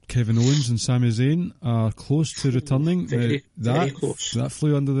 Kevin Owens and Sami Zayn are close to returning. Very close. That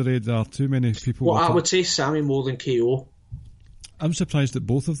flew under the radar. Too many people. Well, I would say Sami more than KO. I'm surprised at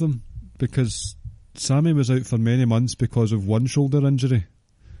both of them, because Sami was out for many months because of one shoulder injury.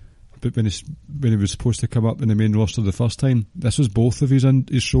 But when he was supposed to come up in the main roster the first time, this was both of his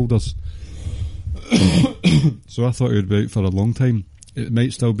shoulders. So I thought he would be out for a long time. It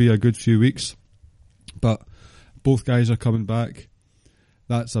might still be a good few weeks, but both guys are coming back.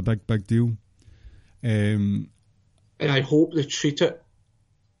 That's a big, big deal. And I hope they treat it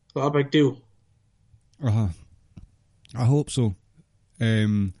like a big deal. I hope so.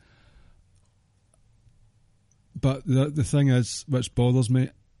 But the thing is, which bothers me,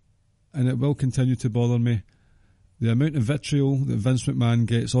 and it will continue to bother me, the amount of vitriol that Vince McMahon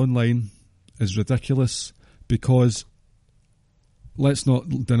gets online is ridiculous, because, let's not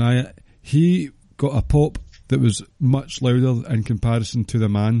deny it, he got a pop that was much louder in comparison to the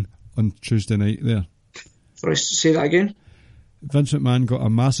man on Tuesday night there. Sorry, say that again? Vince McMahon got a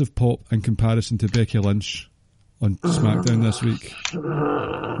massive pop in comparison to Becky Lynch on SmackDown this week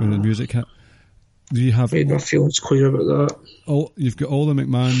when the music hit. You have made my feelings clear about that. You've got all the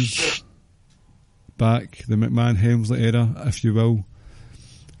McMahons back, the McMahon-Helmsley era, if you will.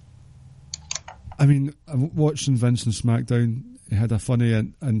 I mean, I'm watching Vince on SmackDown. He had a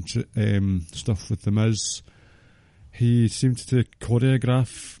funny stuff with The Miz. He seemed to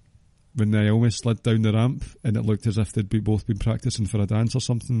choreograph when Naomi slid down the ramp, and it looked as if they'd both been practicing for a dance or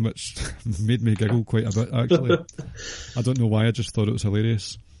something, which made me giggle quite a bit, actually. I don't know why, I just thought it was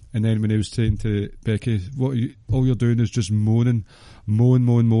hilarious. And then when he was saying to Becky, all you're doing is just moan.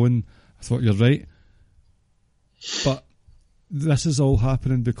 I thought, you're right. But this is all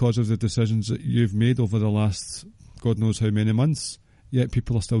happening because of the decisions that you've made over the last God knows how many months, yet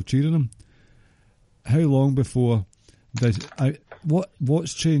people are still cheering him. How long before this?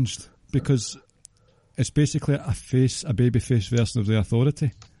 what's changed? Because it's basically a babyface version of the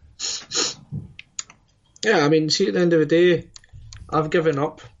Authority. Yeah, I mean, see, at the end of the day, I've given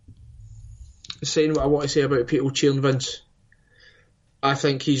up saying what I want to say about people cheering Vince. I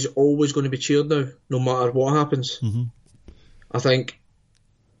think he's always going to be cheered now, no matter what happens. Mm-hmm. I think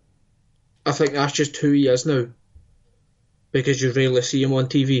that's just who he is now, because you rarely see him on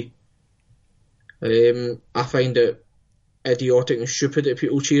TV. I find it idiotic and stupid that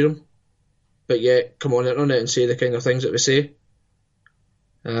people cheer him, but yet come on the internet and say the kind of things that we say.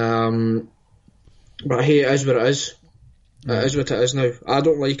 But hey, it is what it is. It is what it is now. I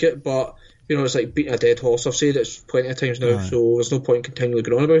don't like it, but you know, it's like beating a dead horse. I've said it plenty of times now, so there's no point continually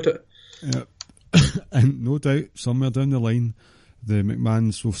going on about it. Yeah. And no doubt, somewhere down the line, the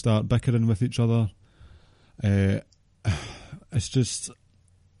McMahons will start bickering with each other. It's just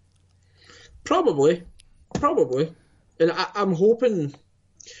probably, and I'm hoping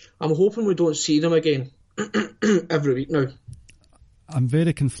we don't see them again every week now. I'm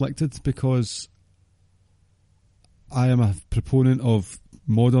very conflicted because I am a proponent of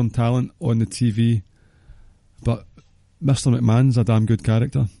modern talent on the TV, but Mr. McMahon's a damn good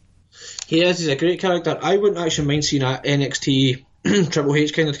character. He is. He's a great character. I wouldn't actually mind seeing a NXT Triple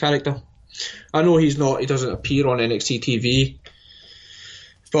H kind of character. I know he doesn't appear on NXT TV,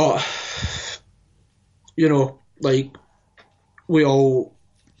 but you know, like, we all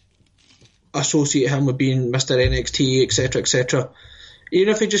associate him with being Mr. NXT, etc., etc.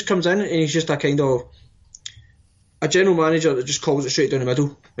 Even if he just comes in and he's just a kind of a general manager that just calls it straight down the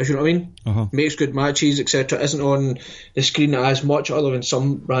middle, if you know what I mean. Uh-huh. Makes good matches, etc. Isn't on the screen as much, other than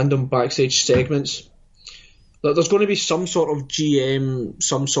some random backstage segments. Like, there's going to be some sort of GM,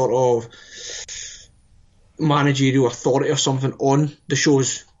 some sort of managerial authority or something on the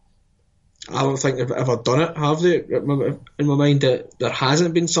shows. I don't think they've ever done it, have they? In my mind, that there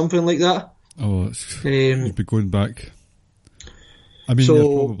hasn't been something like that. Oh, you'd be going back. I mean,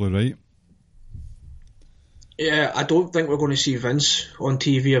 you're probably right. Yeah, I don't think we're going to see Vince on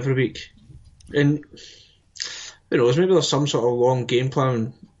TV every week. And who knows, maybe there's some sort of long game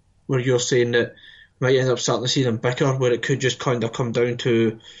plan where you're saying that we might end up starting to see them bicker, where it could just kind of come down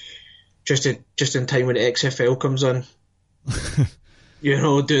to just in time when the XFL comes in. You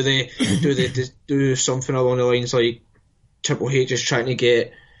know, do they do something along the lines like Triple H is trying to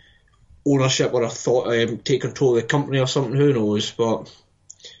get ownership or take control of the company or something? Who knows? But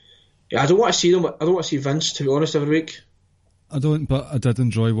yeah, I don't want to see them. I don't want to see Vince, to be honest, every week. I don't, but I did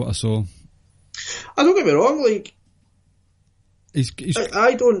enjoy what I saw. I don't get me wrong, like,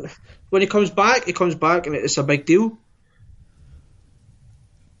 I don't. When he comes back, and it's a big deal.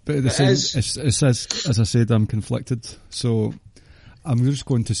 But at the same, it says, as I said, I'm conflicted. So I'm just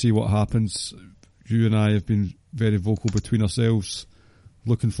going to see what happens. You and I have been very vocal between ourselves.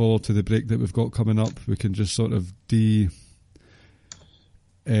 Looking forward to the break that we've got coming up. We can just sort of tune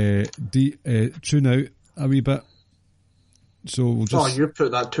out a wee bit. So we'll just. Oh, you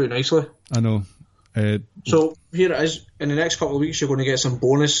put that too nicely. I know. So here it is. In the next couple of weeks, you're going to get some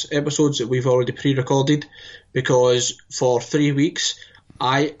bonus episodes that we've already pre-recorded, because for 3 weeks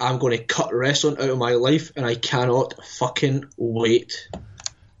I am going to cut wrestling out of my life, and I cannot fucking wait.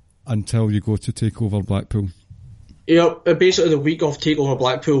 Until you go to TakeOver Blackpool. Yeah, basically the week of TakeOver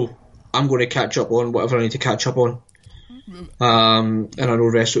Blackpool, I'm going to catch up on whatever I need to catch up on. And I know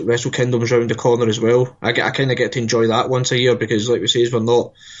Wrestle Kingdom's round the corner as well. I kind of get to enjoy that once a year, because, like we say, we're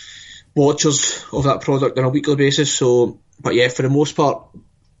not watchers of that product on a weekly basis. So, but yeah, for the most part,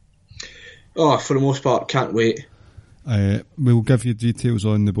 can't wait. We'll give you details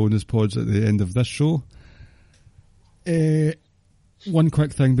on the bonus pods at the end of this show. One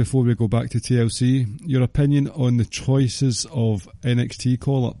quick thing before we go back to TLC: your opinion on the choices of NXT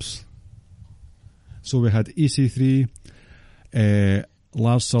call-ups. So we had EC3,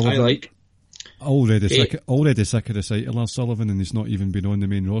 Lars Sullivan. I like. Already sick of the sight of Lars Sullivan, and he's not even been on the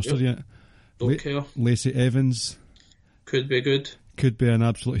main roster yet. Don't care. Lacey Evans. Could be good. Could be an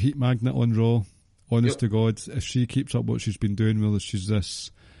absolute heat magnet on Raw. Honest to God, if she keeps up what she's been doing, well, she's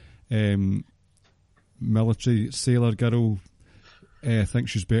this military sailor girl. I think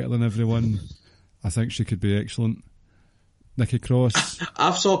she's better than everyone. I think she could be excellent. Nikki Cross.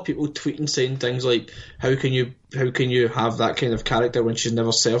 I've saw people tweeting saying things like, "How can you have that kind of character when she's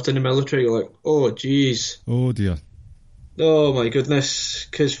never served in the military?" You're like, oh jeez. Oh dear. Oh my goodness.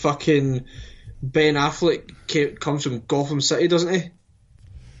 Because fucking Ben Affleck comes from Gotham City, doesn't he?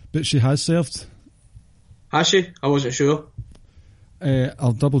 But she has served. Has she? I wasn't sure.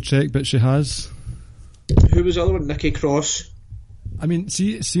 I'll double check, but she has. Who was the other one? Nikki Cross. I mean,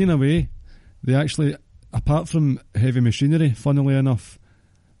 see in a way, they actually, apart from Heavy Machinery, funnily enough,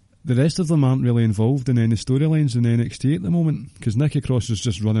 the rest of them aren't really involved in any storylines in NXT at the moment, because Nikki Cross is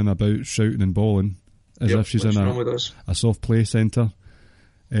just running about shouting and bawling as if she's in a soft play centre.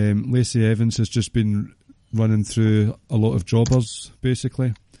 Lacey Evans has just been running through a lot of jobbers,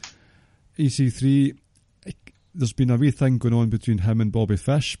 basically. EC3, there's been a wee thing going on between him and Bobby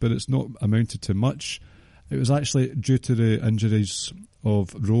Fish, but it's not amounted to much. It was actually due to the injuries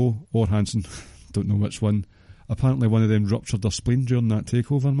of Rowe or Hansen, don't know which one. Apparently one of them ruptured their spleen during that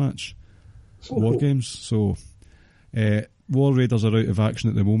takeover match. War Games. So War Raiders are out of action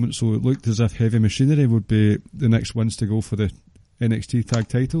at the moment, so it looked as if Heavy Machinery would be the next ones to go for the NXT tag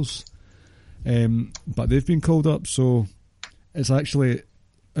titles. But they've been called up, so it's actually,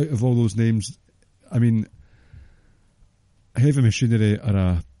 out of all those names, I mean, Heavy Machinery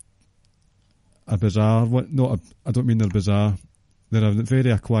are a bizarre, I don't mean they're bizarre, they're a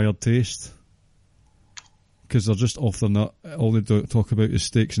very acquired taste, because they're just off their nut. All they talk about is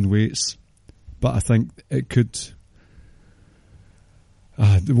stakes and weights, but I think it could,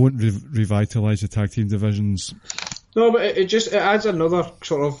 they won't revitalise the tag team divisions. No, but it adds another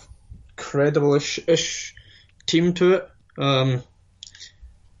sort of credible-ish team to it.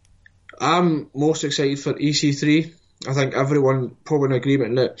 I'm most excited for EC3. I think everyone probably in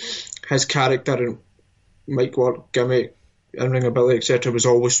agreement that his character and mic work, gimmick, in-ring ability, etc. was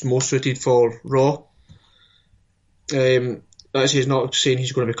always most suited for Raw. That's he's not saying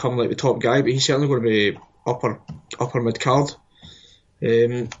he's going to become like the top guy, but he's certainly going to be upper mid card.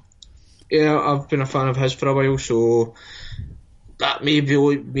 Yeah, I've been a fan of his for a while, so that may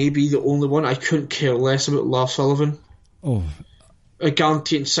be the only one. I couldn't care less about Lars Sullivan. Oh, I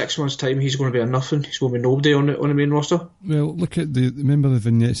guarantee in 6 months' time he's going to be a nothing. He's going to be nobody on the main roster. Well, look at remember the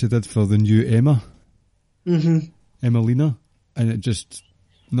vignettes he did for the new Emma? Mm-hmm. Emmalina, and it just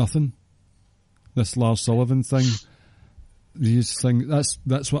nothing. This Lars Sullivan thing,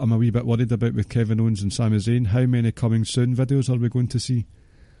 that's what I'm a wee bit worried about with Kevin Owens and Sami Zayn. How many coming soon videos are we going to see?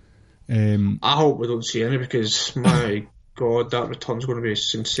 I hope we don't see any, because my God, that return's going to be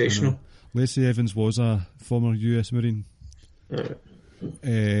sensational. Lacey Evans was a former US Marine.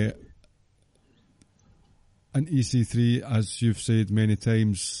 And EC3, as you've said many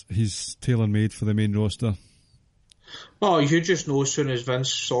times, he's tailor-made for the main roster. Oh, you just know as soon as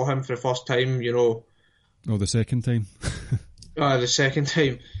Vince saw him for the first time, you know. Oh, the second time? The second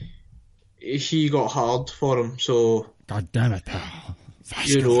time. He got hard for him, so... God damn it, pal.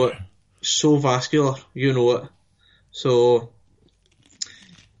 You know it. So vascular, you know it. So...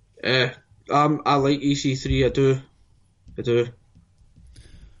 I like EC3, I do.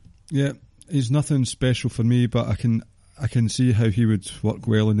 Yeah, he's nothing special for me, but I can see how he would work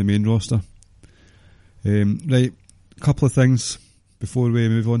well in the main roster. Right, a couple of things before we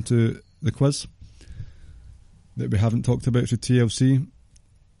move on to the quiz that we haven't talked about for TLC.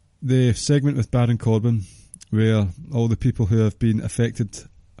 The segment with Baron Corbin, where all the people who have been affected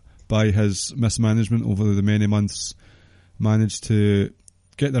by his mismanagement over the many months managed to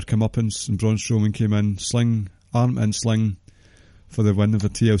get their comeuppance, and Braun Strowman came in, arm in sling, for the win of a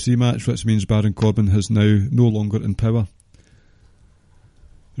TLC match, which means Baron Corbin is now no longer in power.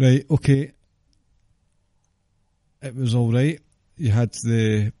 Right, okay. It was alright. You had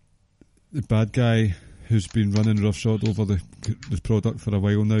the bad guy who's been running roughshod over the product for a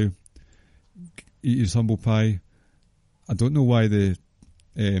while now eat his humble pie. I don't know why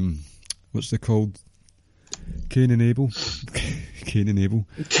what's they called? Cain and Abel. Cain and Abel.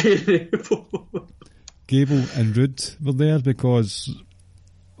 Gable and Rude were there because,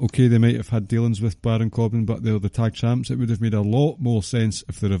 okay, they might have had dealings with Baron Corbin, but they're the tag champs. It would have made a lot more sense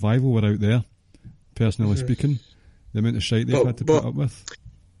if the Revival were out there, personally speaking. The amount of shite they've had to put up with.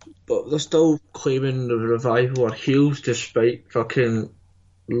 But they're still claiming the Revival are heels, despite fucking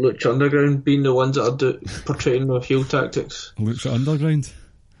Lucha Underground being the ones that are portraying the heel tactics. Lucha Underground?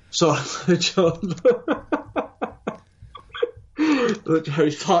 Sorry, Lucha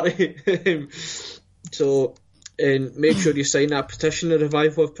House Party. So, make sure you sign that petition the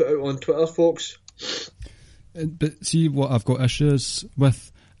Revival have put out on Twitter, folks. But see, what I've got issues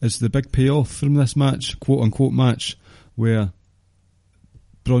with is the big payoff from this match, quote-unquote match, where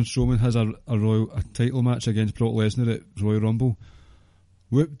Braun Strowman has a title match against Brock Lesnar at Royal Rumble.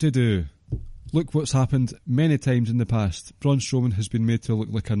 Whoop-de-doo. Look what's happened many times in the past. Braun Strowman has been made to look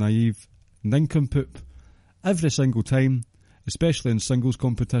like a naive nincompoop every single time, especially in singles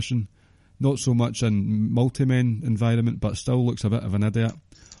competition. Not so much in multi-men environment, but still looks a bit of an idiot.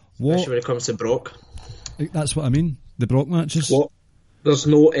 Especially when it comes to Brock. That's what I mean. The Brock matches. What? There's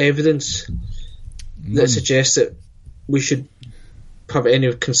no evidence that suggests that we should have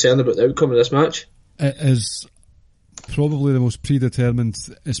any concern about the outcome of this match. It is probably the most predetermined.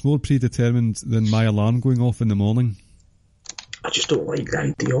 It's more predetermined than my alarm going off in the morning. I just don't like the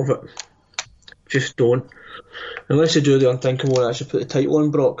idea of it. Just don't. Unless they do the unthinkable and actually put the title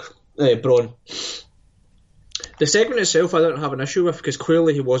on Braun. The segment itself I don't have an issue with, because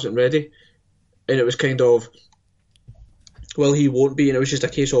clearly he wasn't ready. And it was kind of, well, he won't be, and it was just a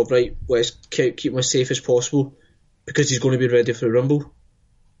case of, right, let's keep him as safe as possible because he's going to be ready for the Rumble.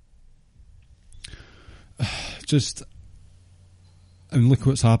 Just, I mean, look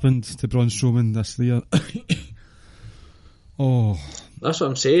what's happened to Braun Strowman this year. Oh, that's what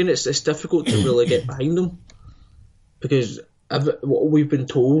I'm saying. It's difficult to really get behind him because what we've been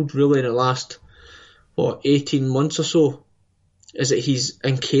told really in the last 18 months or so is that he's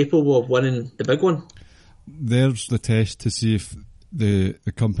incapable of winning the big one. There's the test to see if the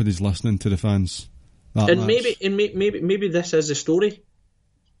company's listening to the fans. Maybe this is the story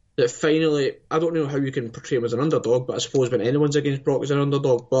that finally, I don't know how you can portray him as an underdog, but I suppose when anyone's against Brock as an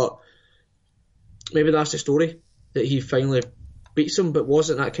underdog, but maybe that's the story, that he finally beats him, but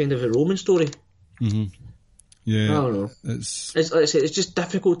wasn't that kind of a Roman story? Mm-hmm. Yeah, I don't know. It's like I say, it's just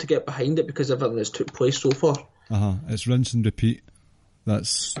difficult to get behind it because of everything that's took place so far. It's rinse and repeat.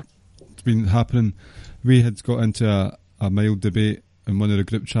 That's been happening. We had got into a mild debate in one of the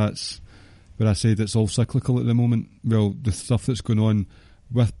group chats where I said it's all cyclical at the moment. Well, the stuff that's going on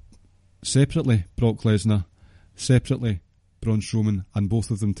with separately Brock Lesnar, separately Braun Strowman, and both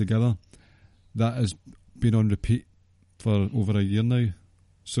of them together, that has been on repeat for over a year now.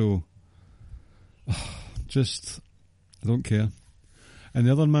 So, just, I don't care. And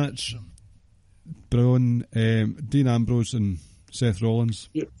the other match, Braun, Dean Ambrose and Seth Rollins.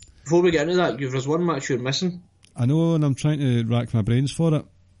 Before we get into that, there's one match you're missing. I know, and I'm trying to rack my brains for it.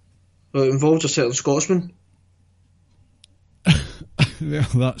 Well, it involves a certain Scotsman. Well,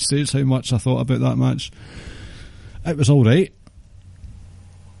 that says how much I thought about that match. It was alright.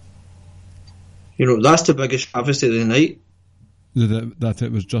 You know, that's the biggest travesty of the night. That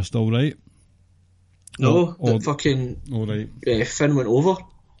it was just alright? No, that fucking alright. Finn went over.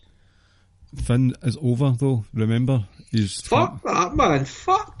 Finn is over, though, remember? Fuck that, man.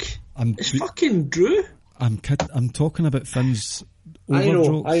 Fuck. It's fucking Drew. I'm talking about Finn's over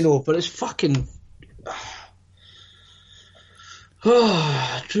jokes. I know, but it's fucking...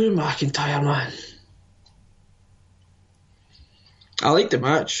 Drew McIntyre, man. I liked the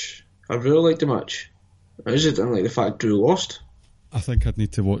match. I really liked the match. I just didn't like the fact Drew lost. I think I'd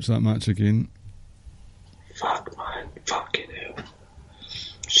need to watch that match again. Fuck, man. Fucking hell.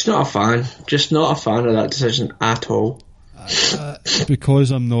 Just not a fan. Just not a fan of that decision at all.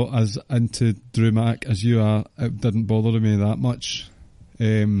 Because I'm not as into Drew Mac as you are, it didn't bother me that much.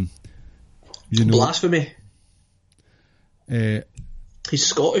 Blasphemy. He's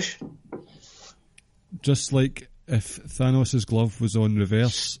Scottish. Just like if Thanos' glove was on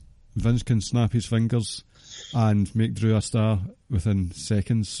reverse, Vince can snap his fingers and make Drew a star within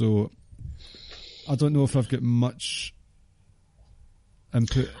seconds. So I don't know if I've got much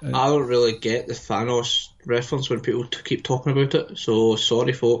input. I don't really get the Thanos reference when people keep talking about it. So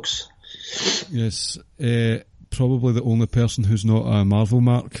sorry, folks. Yes, probably the only person who's not a Marvel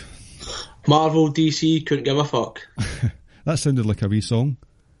mark. Marvel, DC, couldn't give a fuck. That sounded like a wee song.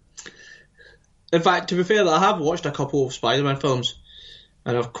 In fact, to be fair, I have watched a couple of Spider-Man films,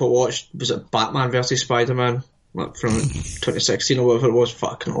 and I've watched, was it Batman vs Spider-Man from 2016 or whatever it was?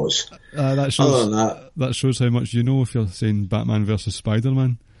 Fucking knows. That shows how much you know if you're saying Batman vs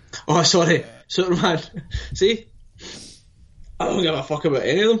Spider-Man. Oh, sorry, Superman. See, I don't give a fuck about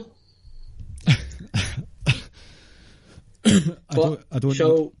any of them. I don't.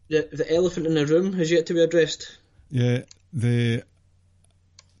 So the elephant in the room has yet to be addressed. Yeah, the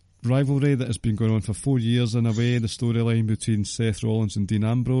rivalry that has been going on for 4 years in a way, the storyline between Seth Rollins and Dean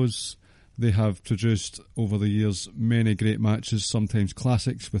Ambrose. They have produced over the years many great matches, sometimes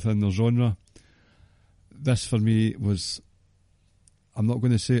classics within their genre. This for me was, I'm not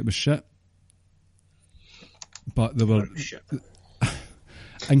going to say it was shit, but they were...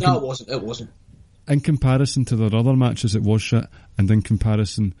 No, it wasn't. In comparison to their other matches, it was shit, and in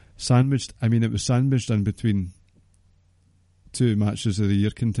comparison, it was sandwiched in between two matches of the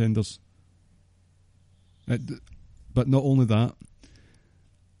year contenders. But not only that,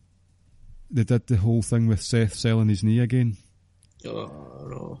 they did the whole thing with Seth selling his knee again. Oh,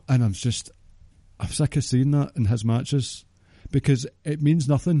 no. And I'm sick of seeing that in his matches, because it means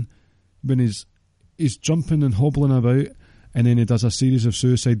nothing when he's jumping and hobbling about, and then he does a series of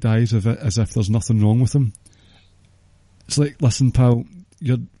suicide dives of it as if there's nothing wrong with him. It's like, listen, pal,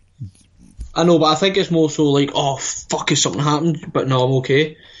 I know, but I think it's more so like, oh, fuck, if something happened, but no, I'm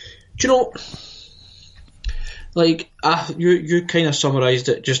okay. Do you know, Like, you kind of summarised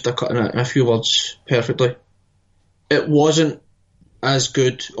it just in a few words perfectly. It wasn't as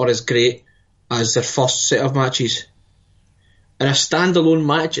good or as great as their first set of matches. In a standalone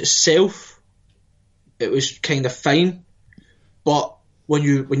match itself, it was kind of fine. But when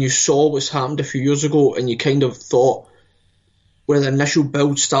you saw what's happened a few years ago, and you kind of thought where the initial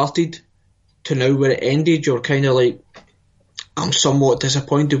build started to now where it ended, you're kind of like, I'm somewhat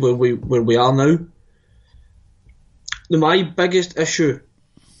disappointed where we are now. My biggest issue,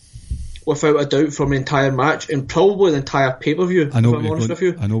 without a doubt, from the entire match, and probably the entire pay-per-view, if I'm honest with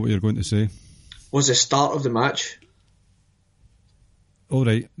you, I know what you're going to say, was the start of the match. All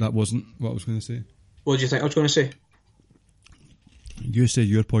right, that wasn't what I was going to say. What do you think I was going to say? You say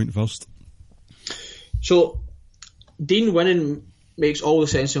your point first. So, Dean winning makes all the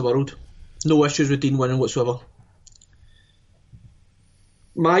sense in the world. No issues with Dean winning whatsoever.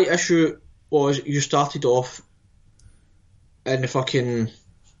 My issue was you started off in the fucking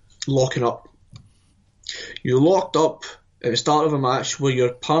locking up. You locked up at the start of a match where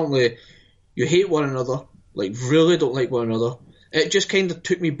you hate one another, like really don't like one another. It just kind of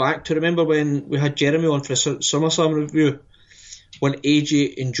took me back to remember when we had Jeremy on for a SummerSlam review, when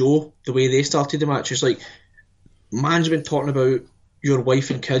AJ and Joe, the way they started the match, it's like, man's been talking about your wife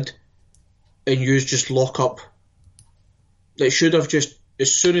and kid, and you just lock up. It should have just,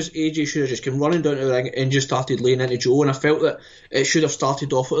 as soon as AJ should have just come running down to the ring and just started laying into Joe, and I felt that it should have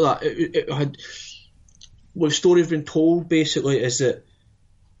started off with that. It had, what the story's been told basically is that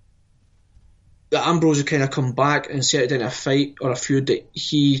Ambrose had kind of come back and set in a fight or a feud that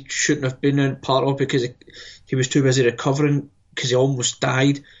he shouldn't have been in part of because he was too busy recovering because he almost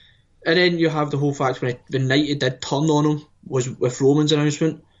died. And then you have the whole fact when the night it did turn on him was with Roman's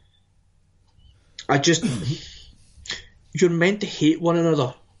announcement. You're meant to hate one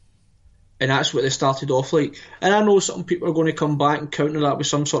another, and that's what they started off like. And I know some people are going to come back and counter that with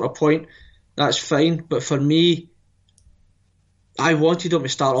some sort of point. That's fine, but for me, I wanted them to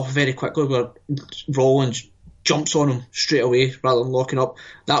start off very quickly where Rollins jumps on him straight away rather than locking up.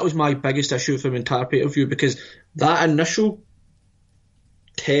 That was my biggest issue for the entire pay-per-view, because that initial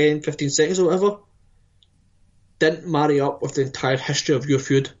 10, 15 seconds or whatever didn't marry up with the entire history of your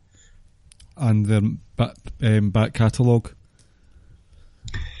feud. And their back catalogue.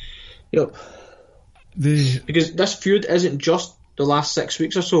 Yep. Because this feud isn't just the last 6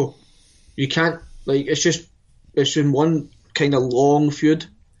 weeks or so. You can't, like, it's in one kind of long feud.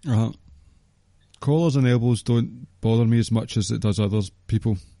 Collars and elbows don't bother me as much as it does other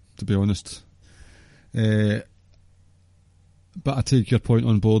people, to be honest. But I take your point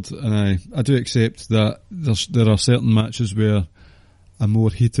on board, and I do accept that there are certain matches where a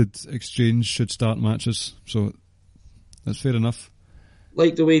more heated exchange should start matches, so that's fair enough.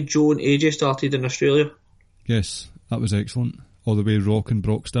 Like the way Joe and AJ started in Australia. Yes, that was excellent. Or the way Rock and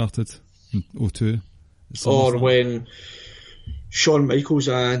Brock started in 2002. Or when Shawn Michaels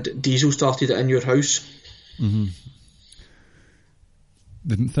and Diesel started it in your house. Mm-hmm.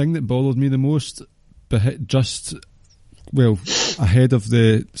 The thing that bothered me the most, just, well, ahead of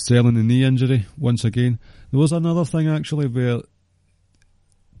the selling the knee injury, once again, there was another thing actually where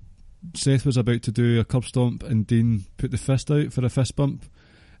Seth was about to do a curb stomp and Dean put the fist out for a fist bump.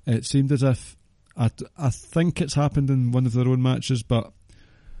 It seemed as if, I think it's happened in one of their own matches, but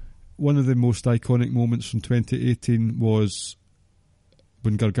one of the most iconic moments from 2018 was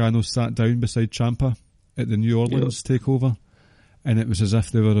when Gargano sat down beside Ciampa at the New Orleans takeover, and it was as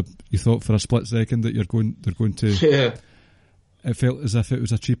if you thought for a split second that they're going to. Yeah. It felt as if it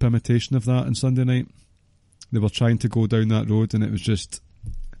was a cheap imitation of that on Sunday night. They were trying to go down that road, and it was just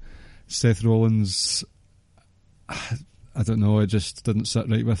Seth Rollins. I don't know. It just didn't sit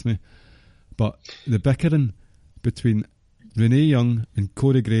right with me. But the bickering between Renee Young and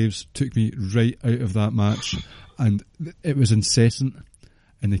Corey Graves took me right out of that match, and it was incessant,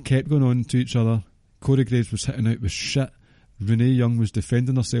 and they kept going on to each other. Corey Graves was hitting out with shit. Renee Young was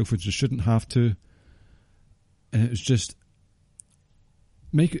defending herself when she shouldn't have to, and it was just,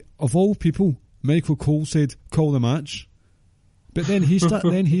 of all people, Michael Cole said call the match, but then he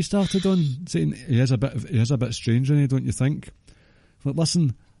started on saying he is a bit strange, Renee, don't you think? But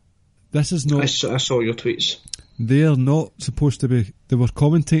listen, this is not. I saw your tweets. They're not supposed to be. They were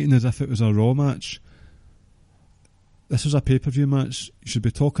commentating as if it was a Raw match. This was a pay-per-view match. You should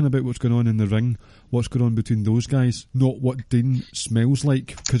be talking about what's going on in the ring, what's going on between those guys, not what Dean smells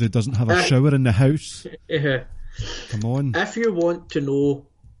like because he doesn't have a shower in the house. Come on. If you want to know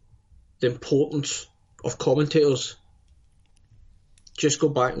the importance of commentators, just go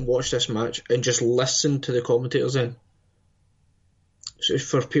back and watch this match and just listen to the commentators then. So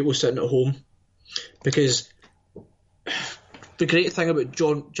for people sitting at home, because the great thing about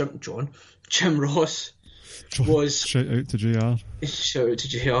Jim Ross was... Shout out to JR. Shout out to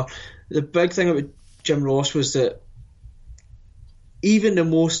JR. The big thing about Jim Ross was that even the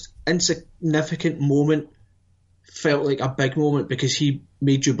most insignificant moment felt like a big moment because he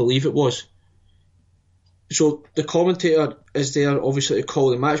made you believe it was. So the commentator is there obviously to call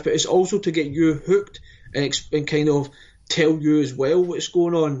the match, but it's also to get you hooked and kind of tell you as well what's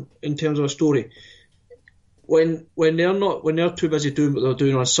going on in terms of a story. When they're too busy doing what they're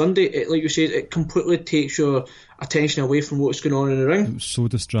doing on Sunday, it, like you said, it completely takes your attention away from what's going on in the ring. It was so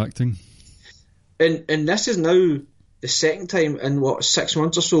distracting. And this is now the second time in 6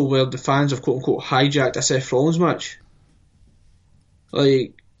 months or so where the fans have quote unquote hijacked a Seth Rollins match.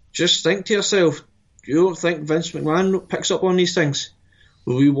 Like, just think to yourself, you don't think Vince McMahon picks up on these things?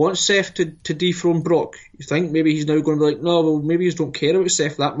 Will we want Seth to dethrone Brock? You think maybe he's now going to be like, no, well, maybe you don't care about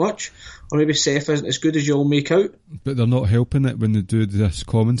Seth that much, or maybe Seth isn't as good as you all make out. But they're not helping it when they do this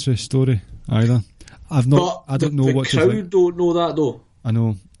commentary story either. I don't know what to think. The crowd don't know that though. I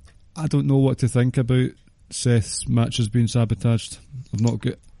know. I don't know what to think about Seth's matches being sabotaged. I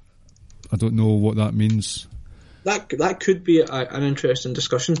don't know what that means. That could be an interesting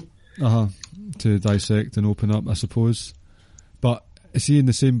discussion. To dissect and open up, I suppose. But see, in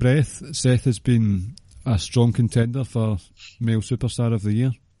the same breath, Seth has been a strong contender for Male Superstar of the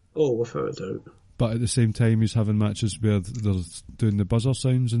Year. Oh, without a doubt. But at the same time, he's having matches where they're doing the buzzer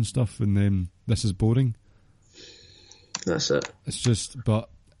sounds and stuff, and this is boring. That's it. It's just, but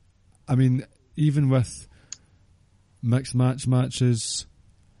I mean, even with mixed matches,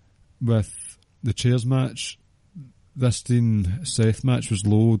 with the chairs match, this Dean Seth match was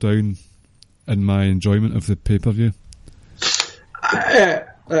low down in my enjoyment of the pay-per-view. I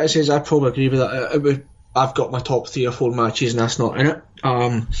probably agree with that. I've got my top 3 or 4 matches and that's not in it.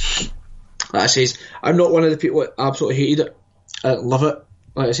 Like I says, I'm not one of the people that absolutely hated it. I love it.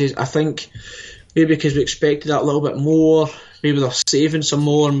 Like I says, I think maybe because we expected that a little bit more, maybe they're saving some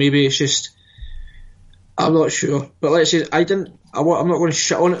more, maybe it's just, I'm not sure. But like I said, I'm not going to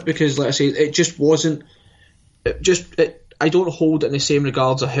shit on it because like I said, it just wasn't, I don't hold it in the same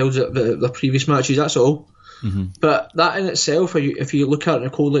regards I held it the previous matches, that's all. Mm-hmm. But that in itself, if you look at it in a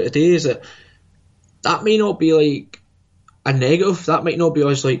cold light of day, is that may not be like a negative. That might not be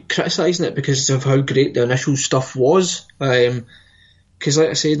us like criticising it because of how great the initial stuff was. Because like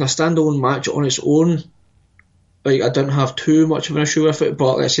I said, in a standalone match on its own, like I didn't have too much of an issue with it.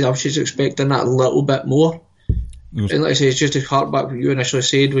 But like I said, I was just expecting that a little bit more. And like I say, it's just to hark back what you initially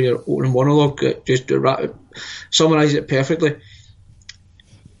said with your opening monologue, just to summarise it perfectly.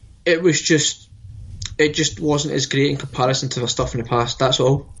 It just wasn't as great in comparison to the stuff in the past, that's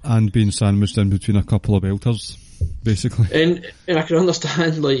all. And being sandwiched in between a couple of belters, basically. And I can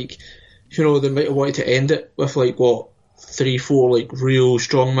understand, like, you know, they might have wanted to end it with, like, 3-4, like, real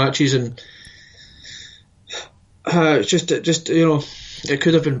strong matches, and it's just, you know, it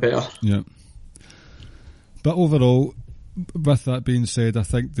could have been better. Yeah. But overall, with that being said, I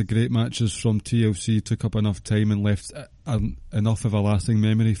think the great matches from TLC took up enough time and left enough of a lasting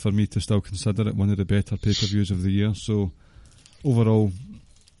memory for me to still consider it one of the better pay-per-views of the year. So, overall,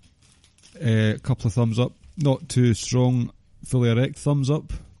 a couple of thumbs up. Not too strong, fully erect thumbs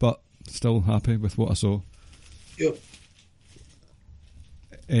up, but still happy with what I saw. Yep.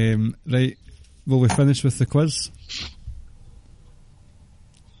 Right, will we finish with the quiz?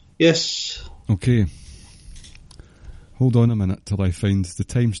 Yes. Okay. Hold on a minute till I find the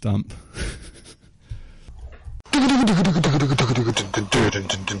timestamp.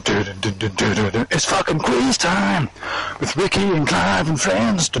 It's fucking quiz time with Ricky and Clive and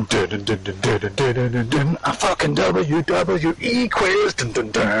friends. A fucking WWE quiz.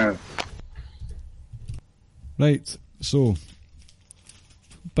 Right, so,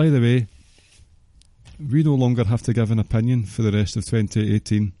 by the way, we no longer have to give an opinion for the rest of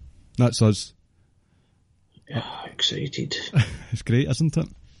 2018. That's us. Yeah, excited. It's great, isn't it?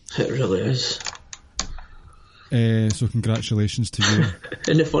 It really is. So congratulations to you.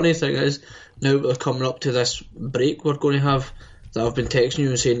 And the funny thing is, now we're coming up to this break we're going to have, that I've been texting you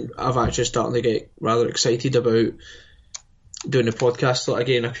and saying I've actually starting to get rather excited about doing the podcast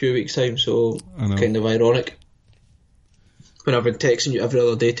again in a few weeks' time, so kind of ironic. When I've been texting you every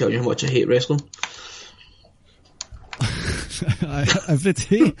other day telling you how much I hate wrestling. Every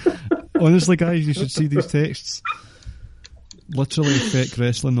day? Honestly, guys, you should see these texts. Literally feck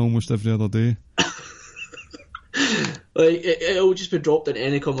wrestling almost every other day. Like, it'll just be dropped in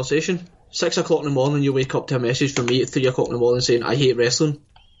any conversation. 6 o'clock in the morning, you wake up to a message from me at 3 o'clock in the morning saying, I hate wrestling.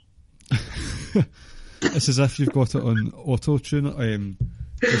 It's as if you've got it on auto-tune,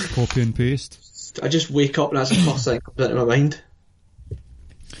 just copy and paste. I just wake up and that's the first thing that comes into my mind.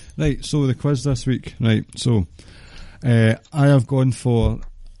 Right, so the quiz this week. Right, so I have gone for,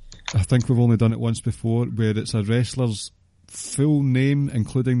 I think we've only done it once before, where it's a wrestler's full name,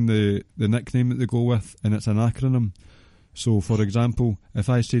 including the nickname that they go with, and it's an acronym. So, for example, if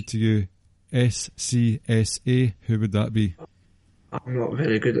I said to you SCSA, who would that be? I'm not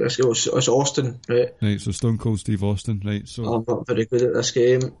very good at this game. It's Austin, right? Right, so Stone Cold Steve Austin, right, so... I'm not very good at this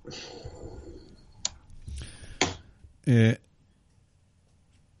game.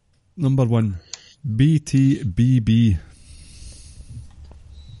 Number 1, BTBB.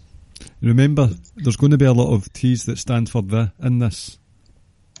 Remember, there's going to be a lot of T's that stand for the in this.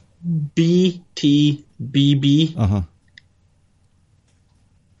 BTBB. Uh-huh.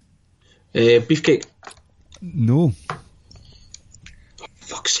 Beefcake. No.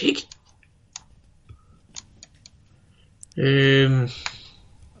 Fuck's sake. I'm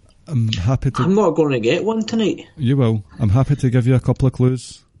happy to... not going to get one tonight. You will. I'm happy to give you a couple of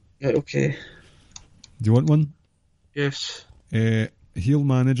clues. Right, okay. Do you want one? Yes. Heel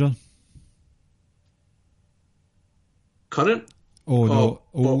manager. Current? Oh, no.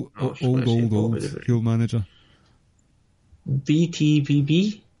 Old Old heel manager.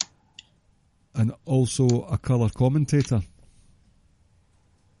 BTBB? And also a colour commentator.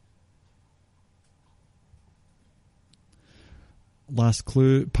 Last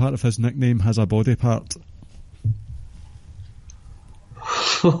clue, part of his nickname has a body part.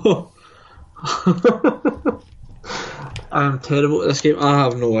 I'm terrible at this game. I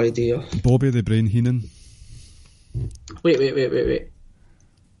have no idea. Bobby the Brain Heenan. Wait.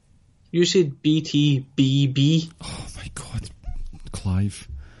 You said BTBB? Oh my god. Clive.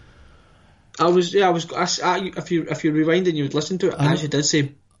 If you're rewinding, you would listen to it. I actually did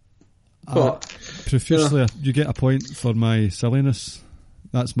say, but profusely, you get a point for my silliness.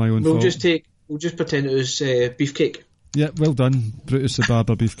 That's my own fault. We'll just pretend it was Beefcake. Yeah, well done, Brutus the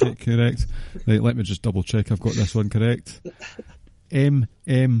Barber Beefcake, correct. Right, let me just double check I've got this one correct.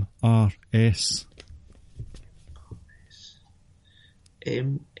 MMRS.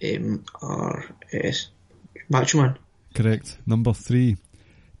 MMRS. Macho Man. Correct. Number 3.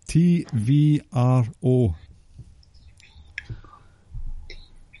 TVRO.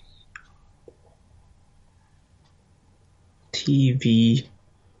 TV.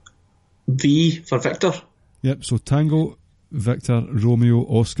 V for Victor. Yep, so Tango, Victor, Romeo,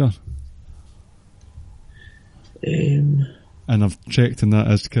 Oscar. And I've checked and that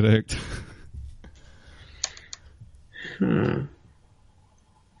is correct. Give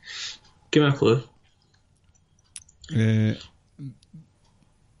me a clue.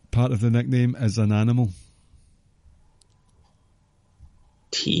 Part of the nickname is an animal.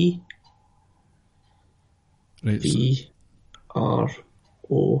 T. Right, V. R.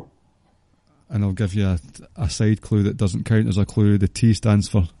 O. And I'll give you a side clue that doesn't count as a clue. The T stands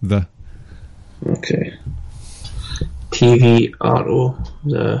for the. Okay. TVRO.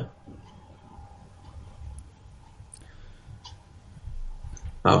 The.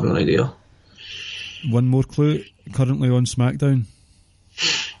 I have no idea. One more clue. Currently on SmackDown.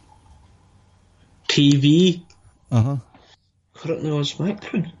 TV. Uh-huh. Currently on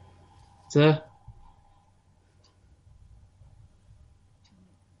SmackDown. The.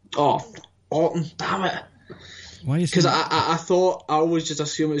 Oh, Orton, damn it. Why is Because I thought, I always just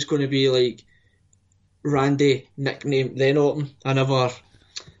assumed it was going to be like Randy, nickname, then Orton. Damn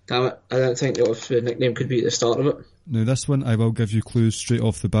it, I didn't think that the nickname could be at the start of it. Now this one, I will give you clues straight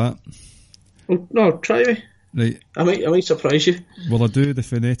off the bat. Well, no, try me. Right. I might surprise you. Will I do the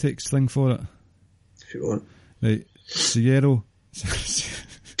phonetics thing for it? If you want. Right. Sierra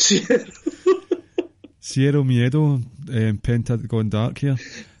Miedo, Pentagon Dark here.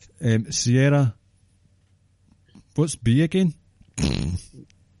 Sierra. What's B again?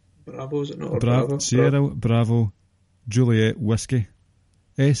 Bravo, is it not? Bravo. Sierra, Bravo, Juliet, Whiskey.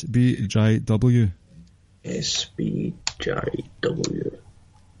 SBJW. SBJW.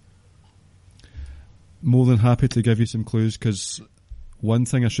 More than happy to give you some clues, because one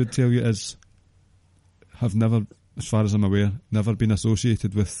thing I should tell you is have never, as far as I'm aware, never been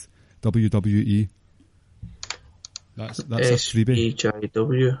associated with WWE. That's a freebie.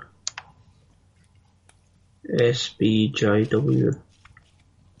 SBJW.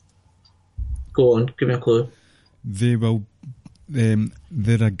 Go on, give me a clue. They will. They're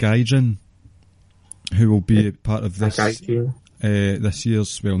a gaijin who will be part of this next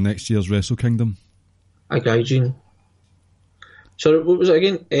year's Wrestle Kingdom. A gaijin. Sorry, what was it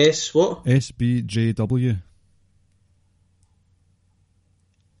again? What? SBJW.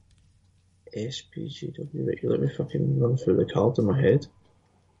 SBJW. Right, let me fucking run through the card in my head.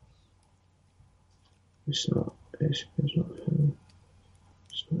 It's not. It's not.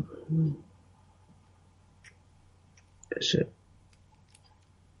 Is it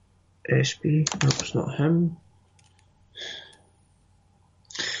SB? No, it's not him.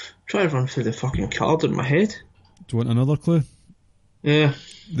 Try to run through the fucking card in my head. Do you want another clue? Yeah.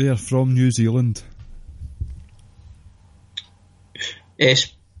 They are from New Zealand.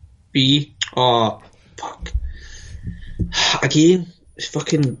 SB. Oh, fuck. Again, his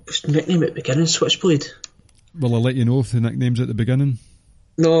fucking nickname at the beginning, Switchblade. Will I let you know if the nickname's at the beginning?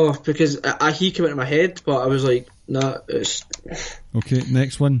 No, because he came into my head, but I was like, nah, it's... Okay,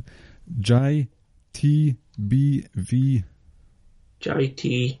 next one. Jai TBV. Jai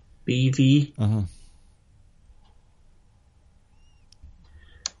TBV. Uh-huh.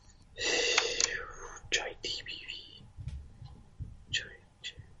 Jai TBV.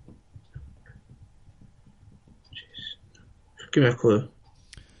 Give me a clue.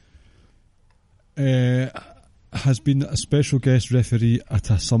 Has been a special guest referee at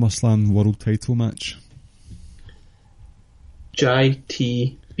a SummerSlam world title match. Jai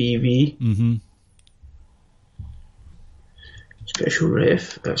TBV. Mm-hmm. Special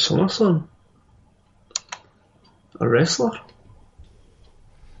ref at SummerSlam. A wrestler.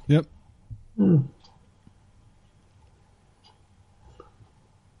 Yep. Hmm.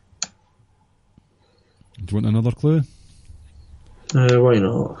 Do you want another clue? Why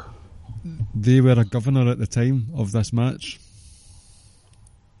not? They were a governor at the time of this match.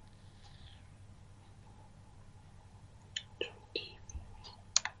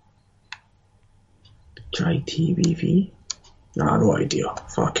 Jai TBV? Nah, no idea.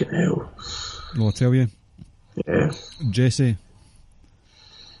 Fucking hell. Well, I'll tell you. Yeah. Jesse.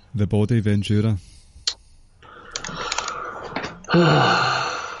 The Body Ventura.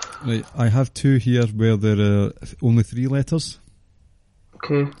 Right, I have two here where there are only 3 letters.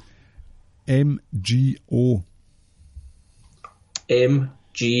 Okay. MGO.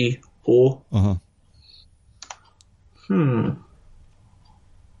 MGO. Uh-huh.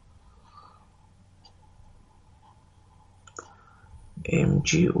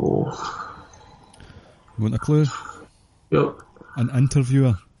 MGO. Want a clue? Yep. An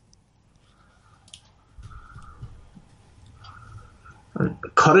interviewer. A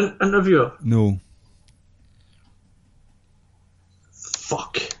current interviewer? No.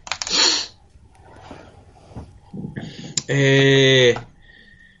 Fuck.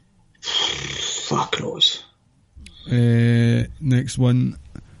 Fuck knows. Next one.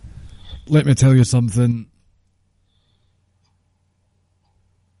 Let me tell you something.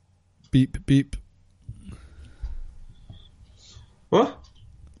 Beep, beep. What?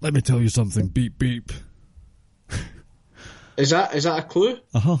 Let me tell you something. Beep, beep. Is that a clue?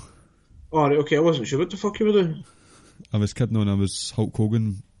 Uh-huh. Oh, right, okay, I wasn't sure what the fuck you were doing. I was kidding on. I was Hulk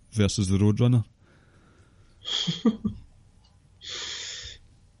Hogan versus the Roadrunner.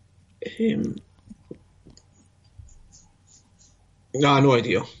 Nah, no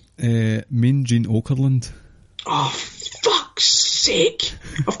idea. Mean Gene Okerlund. Oh, fuck's sake.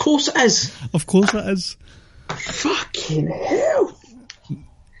 Of course it is. Of course it is. Fucking hell.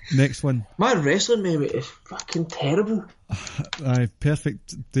 Next one. My wrestling memory is fucking terrible. Aye,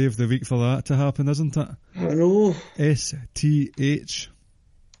 perfect day of the week for that to happen, isn't it? I know. STH.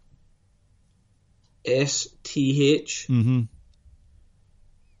 STH. Mm-hmm.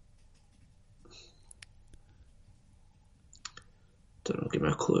 Don't know, give me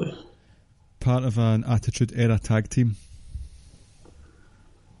a clue. Part of an Attitude Era tag team.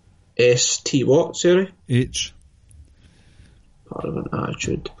 ST what, sorry? H. Part of an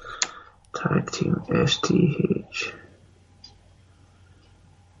Attitude tag team. STH.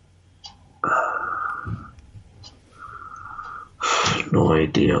 No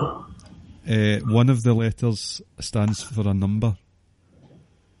idea. One of the letters stands for a number.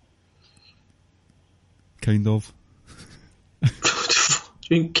 Kind of.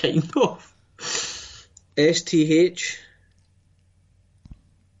 Doing kind of. STH.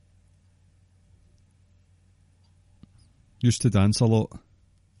 Used to dance a lot.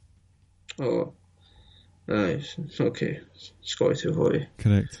 Oh. Nice. Okay. Scotty 240.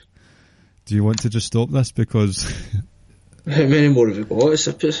 Correct. Do you want to just stop this? Because How many more have we got? It's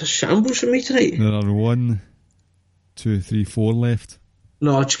a shambles for me tonight. there are 1, 2, 3, 4 left.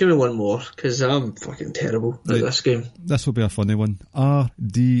 No, just give me one more, because I'm fucking terrible at Right. this game. This will be a funny one.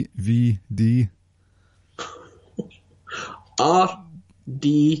 RDVD.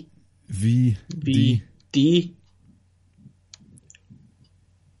 RDVD. VD.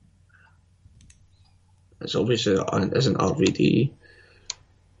 It's obviously isn't RVD.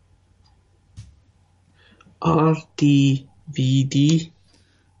 RDVD.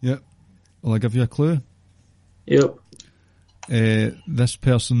 Yep. Will I give you a clue? Yep. This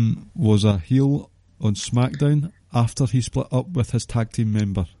person was a heel on SmackDown after he split up with his tag team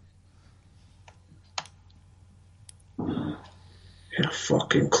member. Yeah,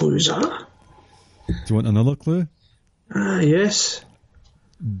 fucking clues that. Do you want another clue? Yes.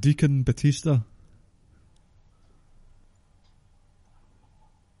 Deacon Batista.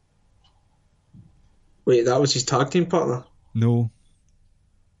 Wait, that was his tag team partner? No.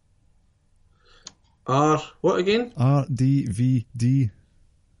 What again? RDVD.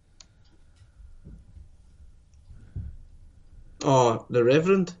 Oh, the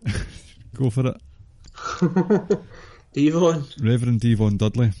Reverend? Go for it. Devon. Reverend Devon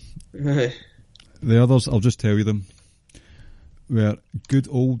Dudley. Aye. The others, I'll just tell you them, were good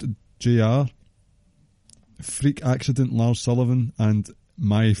old JR, Freak Accident Lars Sullivan, and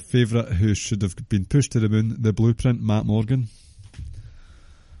my favourite, who should have been pushed to the moon, the Blueprint, Matt Morgan.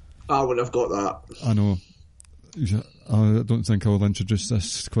 I would have got that. I know. I don't think I'll introduce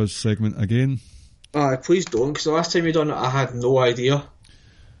this quiz segment again. Aye, please don't, because the last time you done it, I had no idea.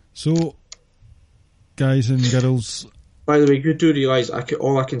 So, guys and girls... By the way, you do realise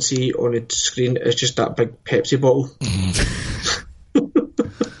all I can see on the screen is just that big Pepsi bottle.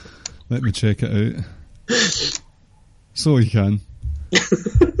 Let me check it out. So you can.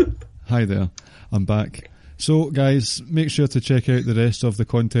 Hi there, I'm back. So guys, make sure to check out the rest of the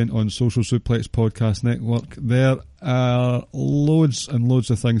content on Social Suplex Podcast Network. There are loads and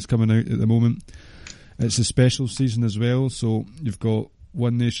loads of things coming out at the moment. It's a special season as well, so you've got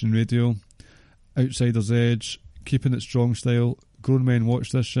One Nation Radio, Outsider's Edge, Keeping It Strong Style, Grown Men Watch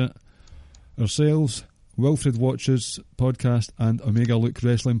This Shit, ourselves, Wilfred Watches Podcast, and Omega Luke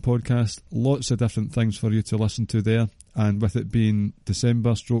Wrestling Podcast. Lots of different things for you to listen to there, and with it being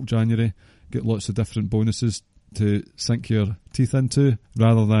December/January, get lots of different bonuses to sink your teeth into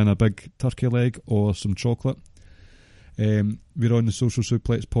rather than a big turkey leg or some chocolate. We're on the Social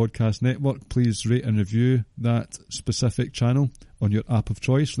Suplex Podcast Network. Please rate and review that specific channel on your app of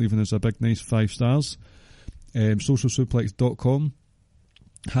choice, leaving us a big nice 5 stars. socialsuplex.com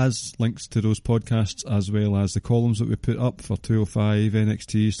has links to those podcasts as well as the columns that we put up for 205,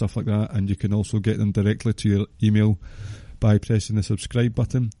 NXT, stuff like that, and you can also get them directly to your email by pressing the subscribe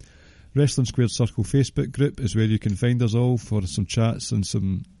button. Wrestling Squared Circle Facebook group is where you can find us all for some chats and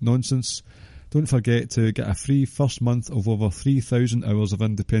some nonsense. Don't forget to get a free first month of over 3,000 hours of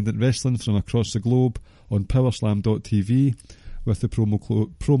independent wrestling from across the globe on powerslam.tv with the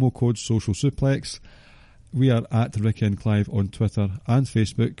promo code Social Suplex. We are at Ricky and Clive on Twitter and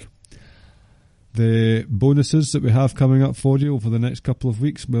Facebook. The bonuses that we have coming up for you over the next couple of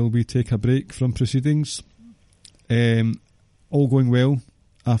weeks will we take a break from proceedings. All going well.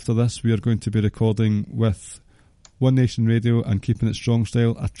 After this, we are going to be recording with One Nation Radio and Keeping It Strong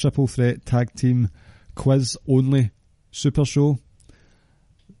Style a triple threat tag team quiz only super show.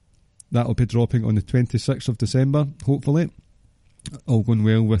 That'll be dropping on the 26th of December, hopefully. All going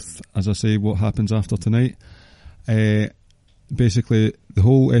well with, as I say, what happens after tonight. Basically, the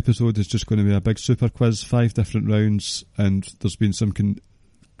whole episode is just going to be a big super quiz, 5 different rounds, and there's been some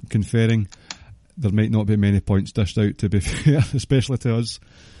conferring. There might not be many points dished out, to be fair, especially to us.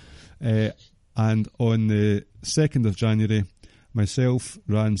 And on the 2nd of January, myself,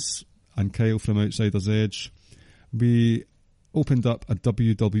 Rance, and Kyle from Outsider's Edge, we opened up a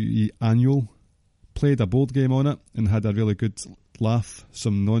WWE annual, played a board game on it, and had a really good laugh.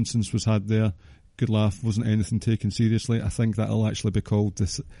 Some nonsense was had there. Good laugh, wasn't anything taken seriously. I think that'll actually be called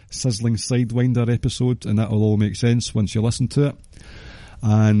the Sizzling Sidewinder episode, and that'll all make sense once you listen to it.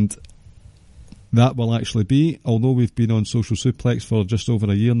 And that will actually be, although we've been on Social Suplex for just over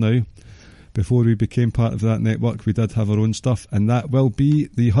a year now, before we became part of that network, we did have our own stuff, and that will be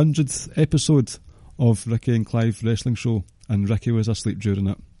the 100th episode of Ricky and Clive Wrestling Show, and Ricky was asleep during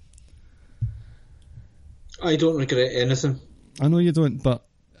it. I don't regret anything. I know you don't, but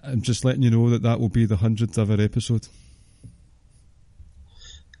I'm just letting you know that will be the 100th ever episode.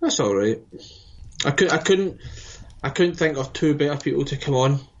 That's alright. I couldn't think of 2 better people to come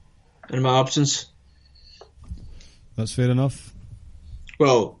on in my absence. That's fair enough.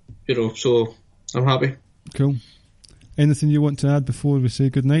 Well, so I'm happy. Cool. Anything you want to add before we say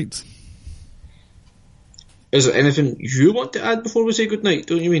goodnight? Is there anything you want to add before we say goodnight,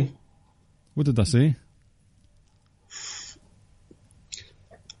 don't you mean? What did I say?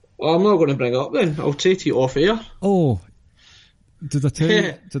 Well, I'm not going to bring it up then. I'll say to you off air. Oh, did I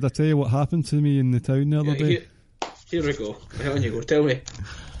tell you what happened to me in the town the other day? Here we go. On you go. Tell me.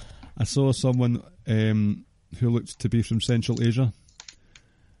 I saw someone who looked to be from Central Asia,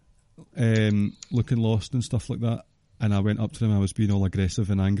 looking lost and stuff like that, and I went up to him. I was being all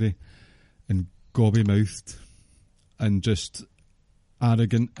aggressive and angry and gobby-mouthed, and just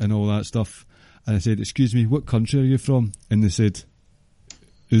arrogant and all that stuff. And I said, excuse me, what country are you from? And they said,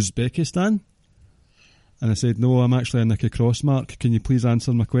 Uzbekistan? And I said, no, I'm actually a Nicky Crossmark. Can you please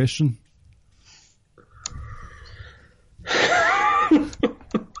answer my question?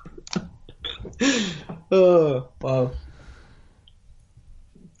 Oh, wow.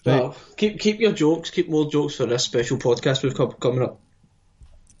 Right. Well, keep your jokes, keep more jokes for this special podcast we've got coming up.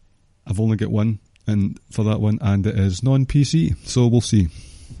 I've only got one, and for that one, and it is non-PC, so we'll see.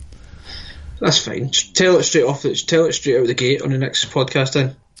 That's fine. Just tell it straight out of the gate on the next podcast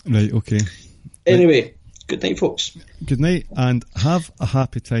then. Right, okay. Anyway, good night, folks. Good night, and have a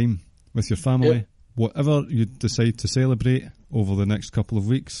happy time with your family. Yep. Whatever you decide to celebrate over the next couple of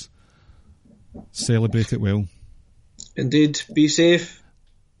weeks, celebrate it well. Indeed. Be safe.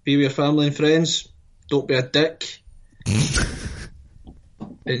 Be with your family and friends. Don't be a dick.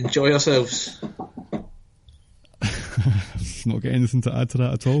 Enjoy yourselves. Not got anything to add to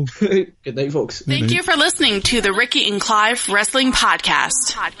that at all. Good night, folks. Thank you for listening to the Ricky and Clive Wrestling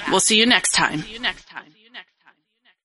Podcast. We'll see you next time.